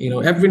hospital,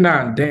 every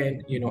now and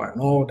then, and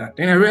all that.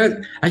 Then I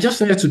realized I just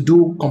needed to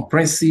do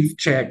comprehensive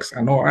checks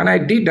and all. And I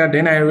did that.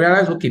 Then I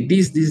realized, okay,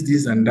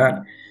 this, and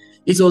that.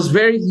 It was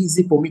very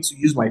easy for me to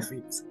use my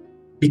faith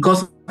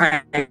because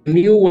I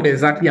knew what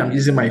exactly I'm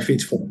using my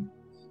faith for.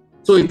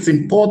 So it's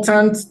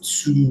important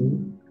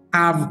to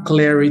have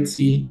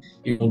clarity,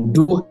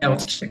 do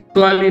health check.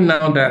 Particularly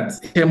now that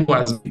HMO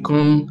has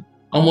become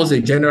almost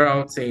a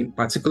general thing,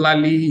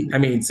 particularly,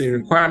 it's a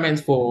requirement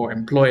for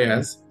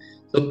employers.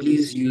 So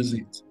please use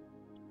it.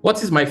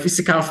 What is my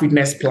physical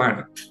fitness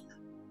plan?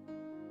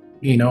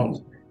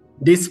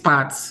 This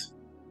part,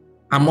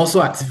 I'm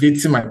also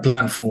activating my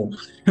plan for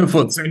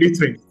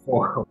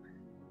 2024.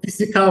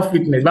 Physical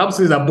fitness. Bible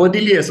says that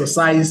bodily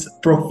exercise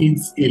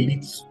profits a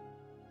little.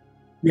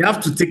 We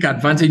have to take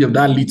advantage of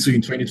that little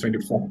in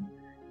 2024.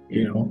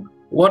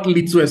 What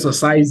little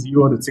exercise do you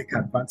want to take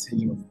advantage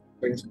of in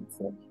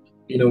 2024?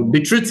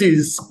 The truth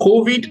is,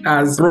 COVID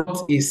has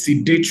brought a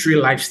sedentary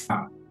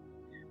lifestyle.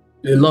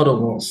 A lot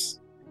of us,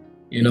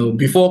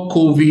 before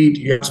COVID,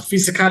 you have to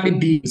physically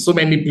be in so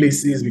many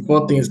places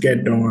before things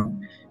get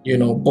done,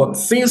 but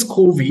since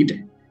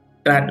COVID,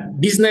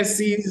 that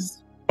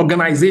businesses,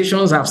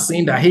 organizations have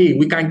seen that, hey,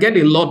 we can get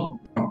a lot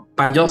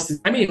by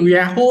we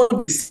are whole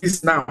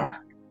business now,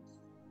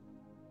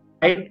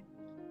 right?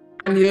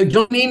 and you're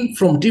joining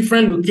from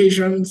different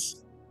locations,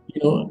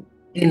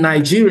 in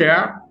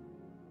Nigeria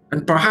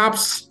and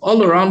perhaps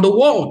all around the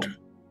world.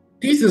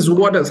 This is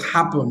what has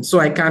happened. So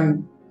I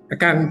can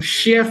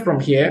share from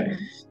here.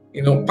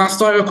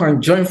 Pastor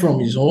can join from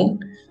his home.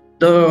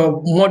 The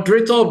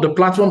moderator of the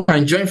platform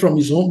can join from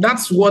his home.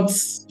 That's what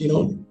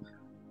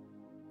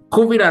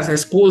COVID has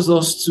exposed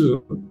us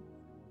to.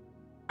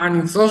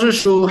 And it's also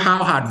shown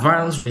how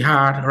advanced we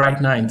are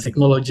right now in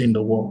technology in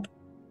the world.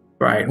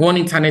 Right? One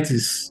internet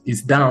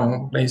is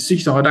down, then you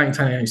switch to another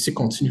internet and you still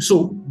continue.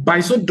 So by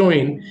so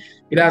doing,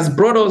 it has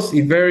brought us a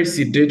very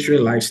sedentary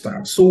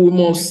lifestyle. So we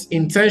must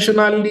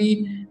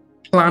intentionally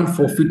plan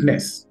for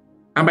fitness.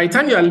 And by the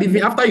time you are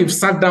leaving, after you've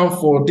sat down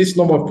for this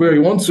number of prayer,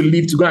 you want to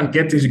leave to go and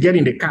get this, you get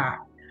in the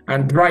car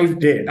and drive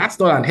there. That's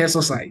not an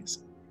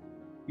exercise.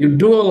 You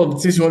do all of the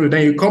things you want to do,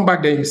 then you come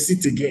back, then you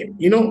sit again.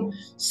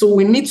 So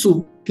we need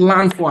to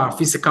plan for our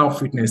physical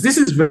fitness. This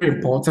is very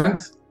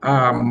important.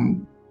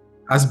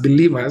 As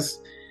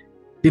believers,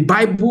 the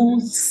Bible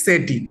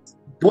said it,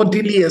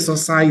 bodily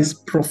exercise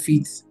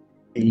profits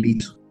a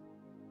little.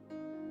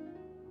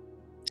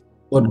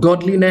 But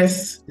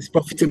godliness is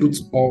profitable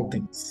to all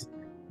things.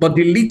 But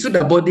the little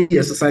that body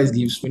exercise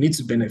gives, we need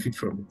to benefit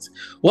from it.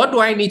 What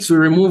do I need to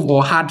remove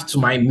or add to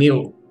my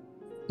meal?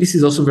 This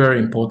is also very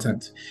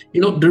important.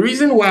 The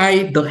reason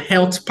why the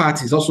health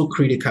part is also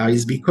critical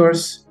is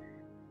because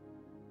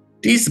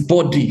this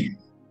body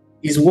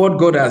is what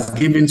God has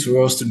given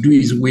to us to do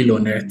His will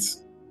on earth.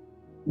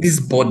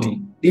 This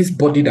body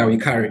that we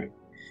carry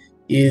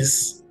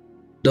is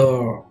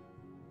the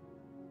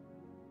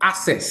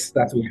access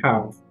that we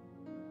have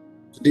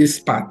to this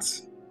part,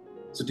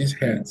 to this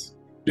head.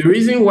 The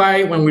reason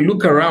why when we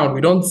look around,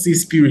 we don't see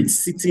spirits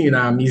sitting in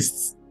our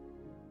midst,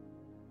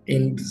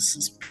 in the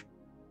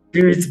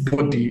spirit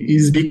body,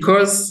 is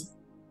because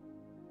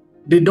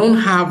they don't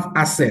have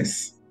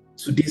access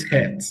to these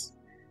heads.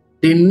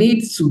 They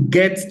need to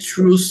get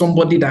through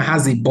somebody that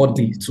has a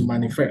body to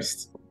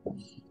manifest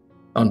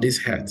on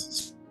this head.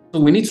 So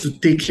we need to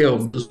take care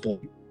of those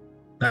bodies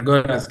that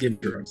God has given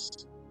to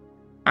us.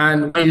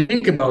 And when you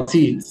think about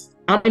it,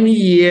 how many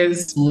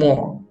years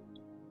more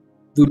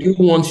would you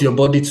want your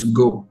body to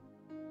go?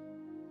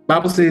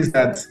 Bible says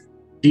that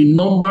the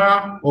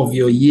number of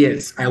your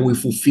years I will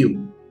fulfill.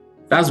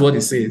 That's what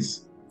it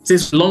says. It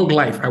says, long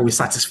life I will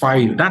satisfy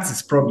you. That's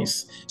His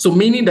promise. So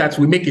meaning that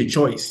we make a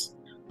choice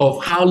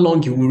of how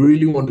long you will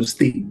really want to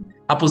stay.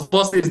 Apostle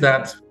Paul says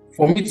that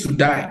for me to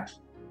die,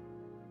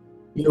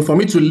 for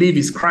me to live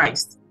is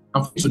Christ,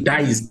 and for me to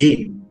die is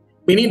gain.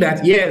 Meaning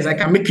that, yes, I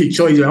can make a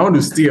choice. I want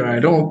to stay or I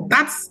don't.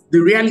 That's the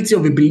reality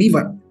of a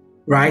believer,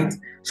 right?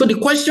 So the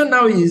question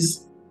now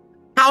is,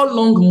 how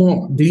long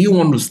more do you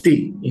want to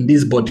stay in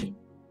this body?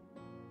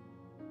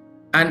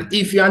 And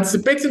if you're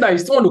anticipating that you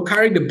still want to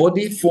carry the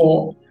body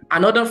for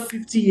another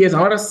 50 years,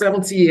 another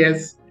 70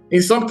 years,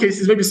 in some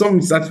cases, maybe some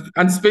is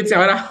anticipating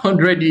another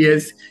 100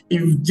 years,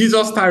 if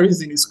Jesus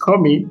tarries in His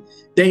coming,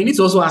 then you need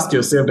to also ask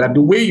yourself that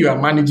the way you are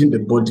managing the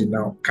body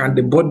now, can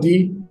the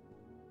body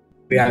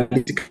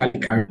realistically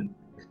carry?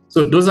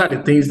 So those are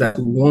the things that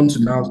we want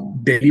to now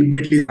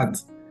deliberately start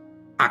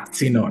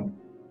acting on.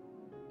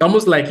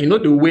 Almost like,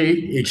 the way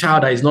a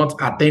child that is not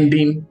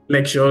attending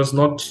lectures,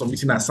 not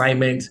submitting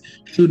assignments,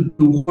 should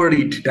be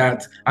worried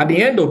that at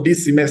the end of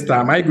this semester,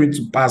 am I going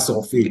to pass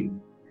or fail?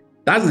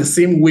 That's the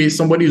same way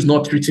somebody who's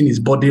not treating his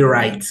body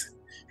right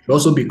should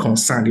also be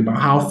concerned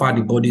about how far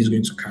the body is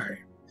going to carry.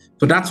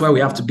 So that's why we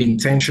have to be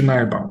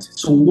intentional about it.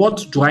 So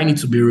what do I need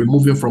to be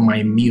removing from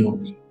my meal?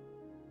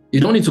 You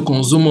don't need to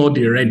consume all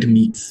the red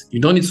meat. You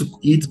don't need to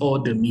eat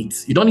all the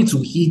meat. You don't need to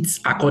eat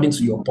according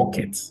to your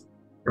pocket,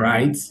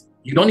 right?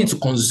 You don't need to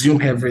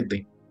consume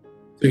everything.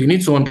 So you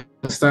need to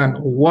understand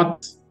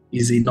what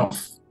is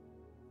enough.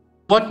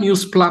 What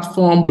news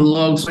platform,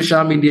 blog,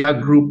 social media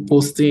group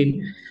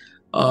posting,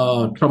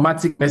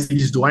 traumatic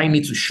messages do I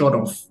need to shut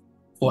off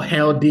for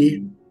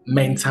healthy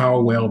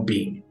mental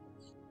well-being?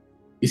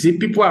 You see,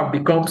 people have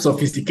become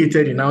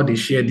sophisticated in how they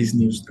share this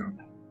news now.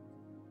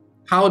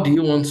 How do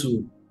you want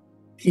to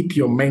keep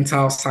your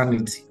mental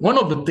sanity? One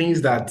of the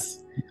things that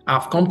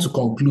I've come to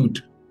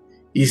conclude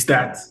is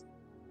that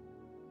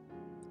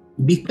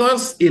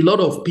because a lot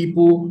of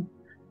people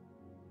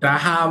that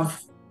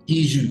have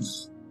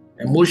issues,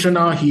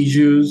 emotional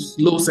issues,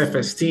 low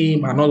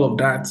self-esteem and all of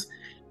that,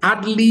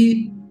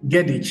 hardly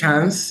get a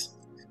chance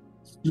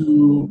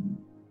to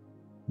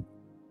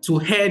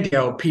hear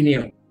their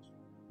opinion.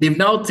 They've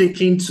now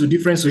taken to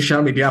different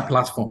social media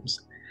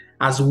platforms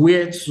as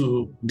where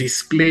to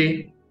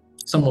display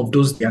some of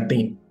those their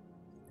thing,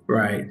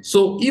 right?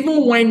 So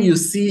even when you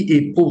see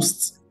a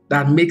post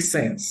that makes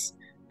sense,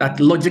 that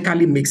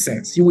logically makes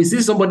sense, you will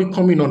see somebody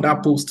coming on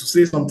that post to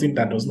say something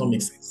that does not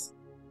make sense,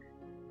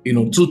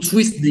 to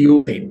twist the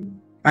whole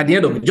thing at the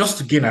end of it, just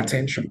to gain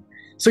attention.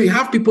 So you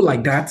have people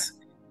like that,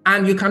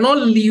 and you cannot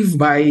live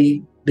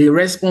by the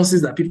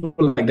responses that people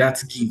like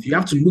that give. You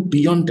have to look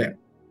beyond them.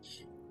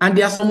 And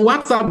there are some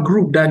WhatsApp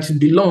group that you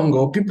belong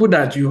or people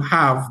that you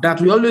have that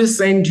will always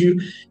send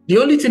you. The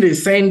only thing they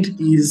send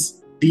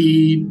is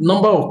the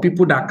number of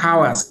people that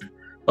cows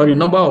or the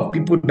number of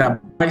people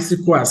that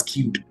bicycle has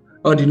killed,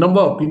 or the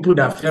number of people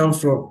that fell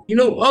from,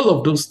 all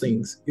of those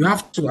things. You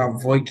have to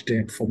avoid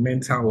them for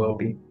mental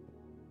well-being.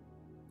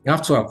 You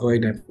have to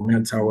avoid them for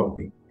mental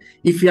well-being.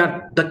 If you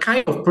are the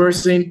kind of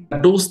person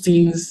that those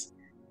things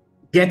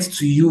get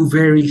to you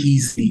very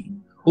easily,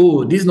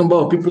 oh, this number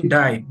of people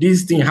died,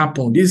 this thing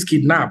happened, this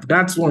kidnap,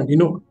 that's one,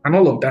 and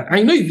all of that.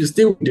 I know if you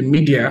stay with the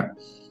media,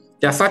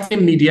 there are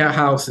certain media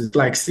houses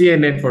like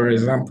CNN, for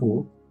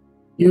example,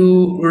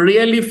 you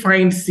rarely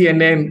find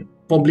CNN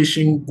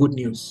publishing good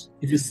news.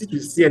 If you sit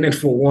with CNN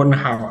for 1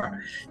 hour,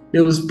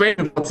 they will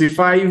spend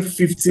 45,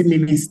 50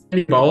 minutes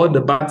telling about all the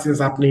bad things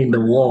happening in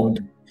the world.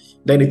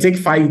 Then they take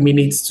 5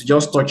 minutes to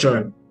just touch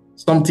on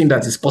something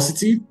that is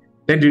positive.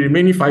 Then the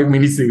remaining 5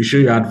 minutes, they will show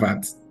you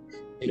adverts.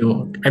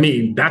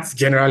 That's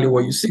generally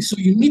what you see. So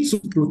you need to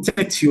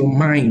protect your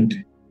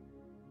mind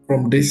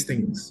from these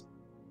things.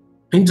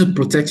 You need to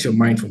protect your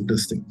mind from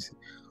these things.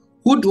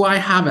 Who do I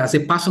have as a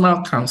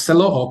personal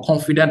counselor or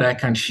confidant that I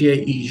can share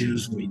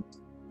issues with?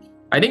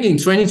 I think in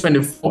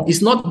 2024,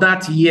 it's not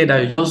that year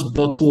that you just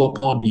bottle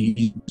up all the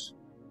issues.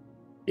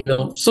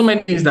 So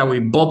many things that we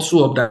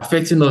bottle up that are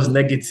affecting us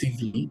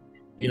negatively,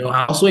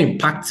 are also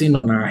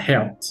impacting on our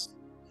health.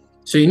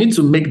 So you need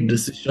to make a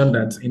decision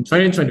that in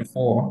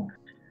 2024,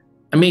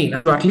 I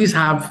should at least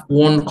have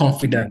one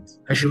confidant.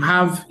 I should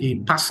have a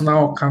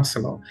personal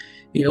counselor.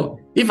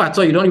 If at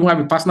all you don't even have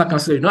a personal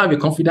counselor, you don't have a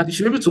confidant, you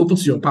should be able to open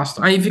to your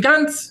pastor. And if you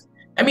can't,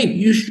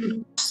 you should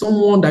have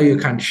someone that you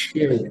can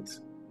share with.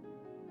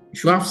 You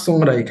should have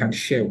someone that you can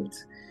share with.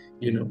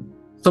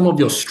 Some of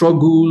your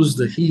struggles,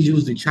 the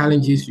issues, the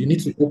challenges, you need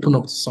to open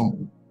up to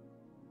someone.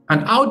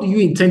 And how do you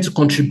intend to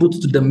contribute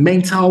to the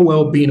mental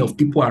well-being of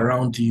people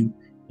around you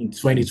in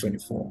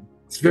 2024?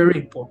 It's very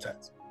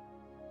important.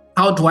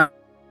 How do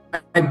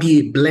I be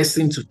a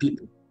blessing to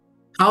people?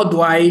 How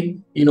do I,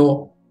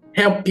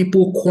 help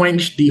people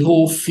quench the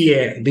whole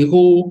fear, the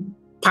whole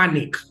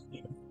panic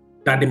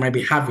that they might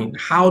be having?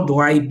 How do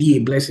I be a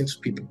blessing to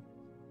people?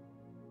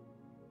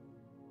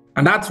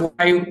 And that's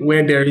why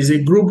where there is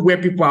a group where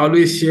people are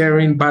always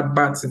sharing bad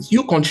things,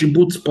 you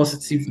contribute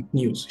positive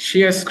news.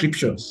 Share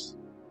scriptures.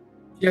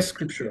 Share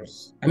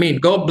scriptures.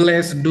 God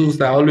bless those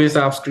that always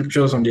have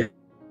scriptures on their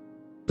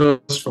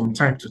from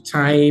time to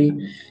time,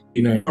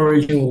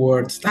 encouraging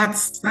words.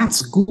 That's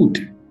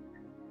good.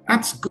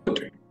 That's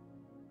good.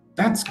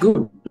 That's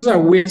good. Those are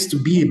ways to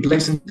be a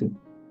blessing to.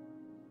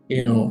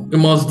 We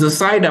must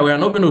decide that we are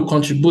not going to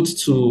contribute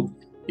to,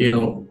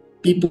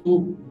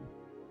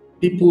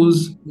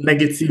 people's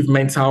negative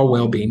mental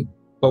well-being,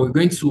 but we're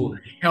going to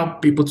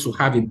help people to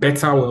have a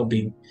better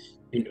well-being,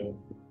 in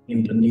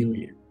the new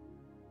year.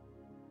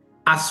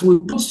 As we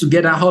put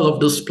together all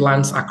of those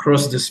plans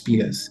across these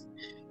pillars,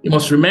 you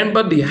must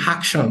remember the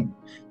action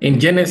in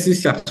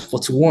Genesis chapter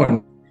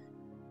 41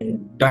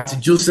 that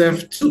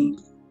Joseph took.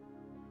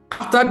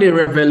 After the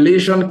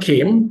revelation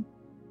came,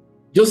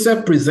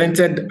 Joseph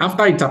presented,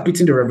 after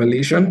interpreting the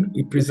revelation,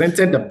 he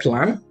presented the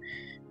plan,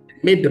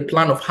 made the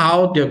plan of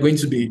how they're going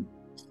to be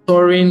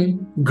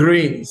storing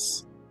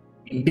grains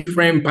in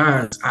different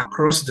barns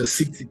across the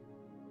city.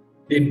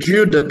 They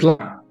drew the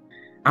plan.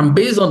 And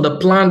based on the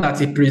plan that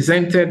he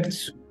presented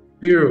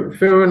to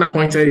Pharaoh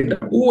appointed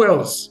him. Who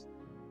else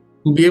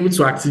will be able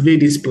to activate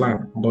this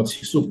plan but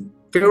you? So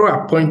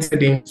Pharaoh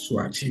appointed him to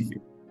achieve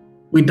it.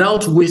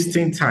 Without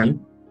wasting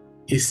time,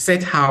 he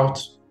set out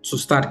to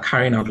start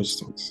carrying out those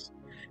things.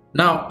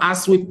 Now,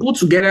 as we put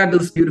together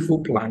those beautiful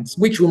plans,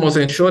 which we must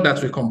ensure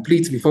that we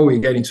complete before we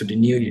get into the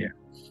new year,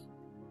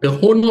 the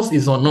onus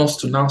is on us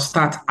to now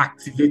start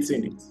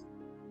activating it.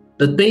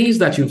 The things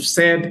that you've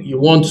said you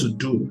want to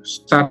do,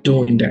 start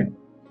doing them.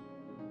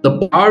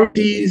 The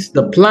priorities,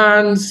 the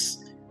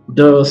plans,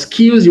 the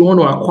skills you want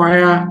to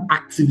acquire,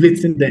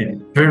 activating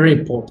them, very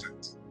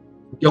important.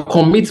 Your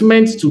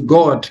commitment to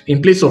God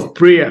in place of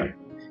prayer,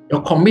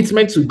 your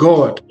commitment to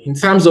God in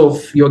terms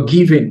of your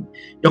giving,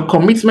 your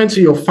commitment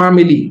to your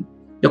family,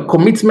 your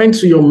commitment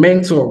to your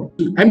mentor,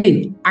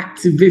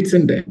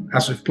 activating them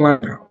as we plan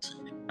out.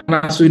 And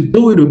as we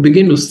do it, we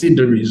begin to see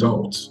the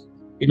results.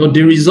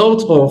 The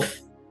result of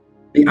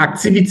the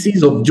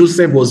activities of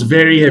Joseph was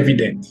very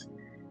evident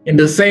in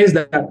the sense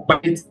that by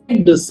the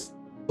time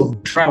the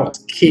drought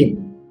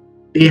came,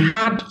 they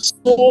had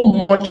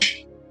so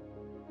much.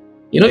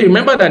 You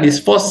remember that his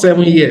first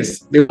 7 years,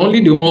 they were only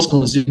the ones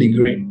consuming the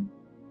grain.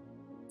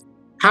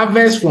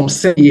 Harvest from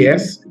 7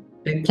 years,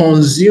 they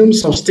consumed,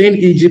 sustained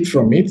Egypt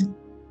from it.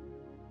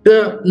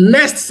 The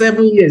next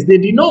 7 years, they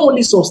did not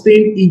only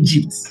sustain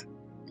Egypt,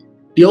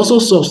 they also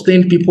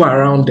sustained people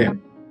around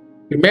them.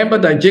 Remember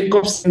that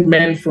Jacob sent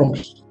men from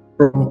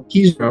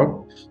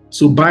Israel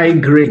to buy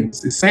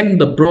grains. He sent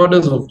the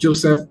brothers of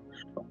Joseph,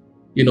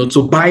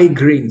 to buy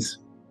grains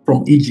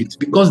from Egypt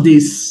because they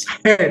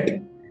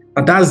heard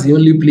that that's the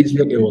only place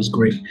where there was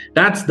grain.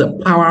 That's the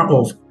power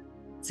of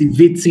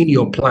activating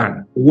your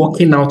plan,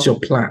 working out your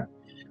plan,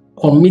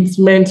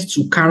 commitment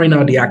to carrying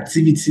out the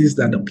activities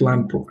that the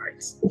plan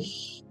provides.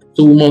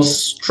 So we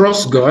must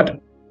trust God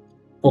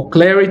for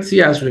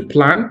clarity as we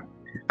plan,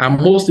 and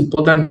most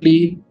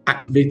importantly,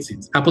 activate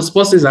it. Apostle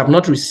Paul says, I have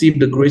not received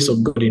the grace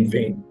of God in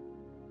vain.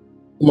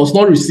 You must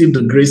not receive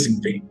the grace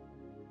in vain.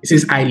 He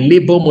says, I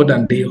labor more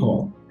than they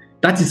all.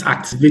 That is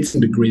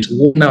activating the grace,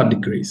 working out the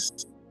grace.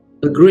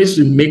 The grace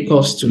will make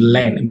us to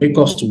learn, make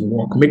us to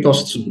walk, make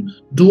us to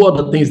do all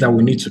the things that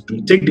we need to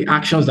do, take the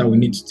actions that we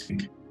need to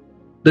take.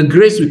 The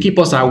grace will keep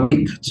us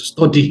awake to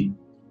study,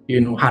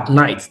 at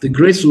night. The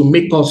grace will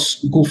make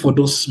us go for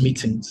those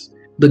meetings.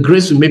 The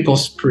grace will make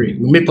us pray,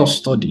 will make us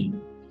study.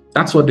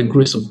 That's what the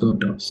grace of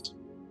God does.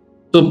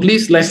 So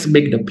please, let's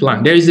make the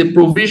plan. There is a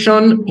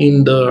provision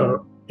in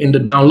the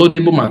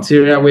downloadable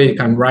material where you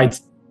can write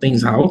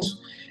things out.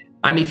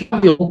 And if you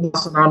have your own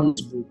personal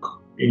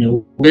notebook,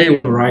 where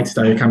you write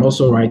that, you can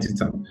also write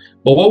it out.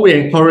 But what we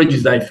encourage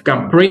is that if you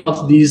can print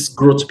out this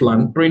growth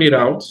plan, print it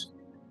out,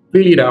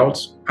 fill it out,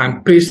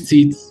 and paste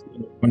it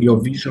on your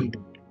vision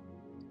board.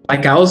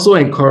 Like I also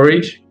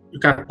encourage, you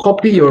can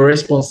copy your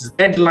responses,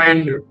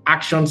 deadline,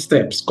 action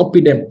steps,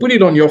 copy them, put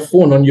it on your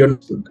phone, on your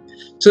notebook,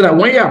 so that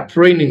when you are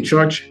praying in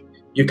church,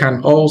 you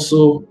can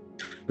also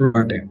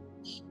write them.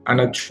 And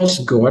I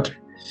trust God,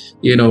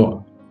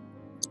 that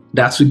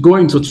as we go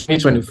into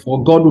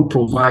 2024, God will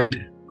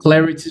provide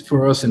clarity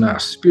for us in our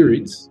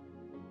spirits.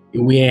 It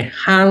will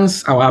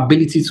enhance our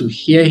ability to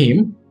hear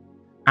Him,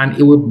 and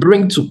it will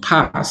bring to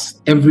pass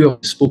every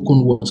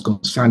spoken word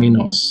concerning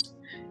us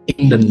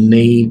in the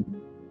name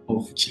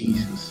of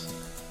Jesus.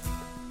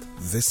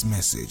 This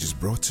message is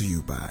brought to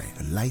you by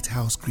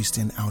Lighthouse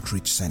Christian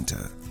Outreach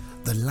Center.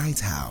 The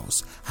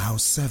Lighthouse,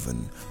 House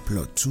 7,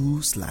 Plot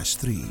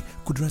 2/3,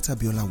 Kudrata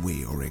Biola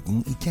Way,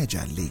 Oregun,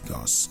 Ikeja,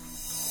 Lagos.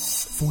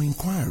 For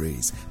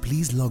inquiries,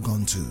 please log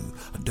on to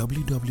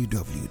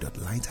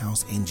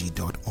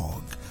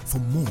www.lighthouseng.org for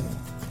more.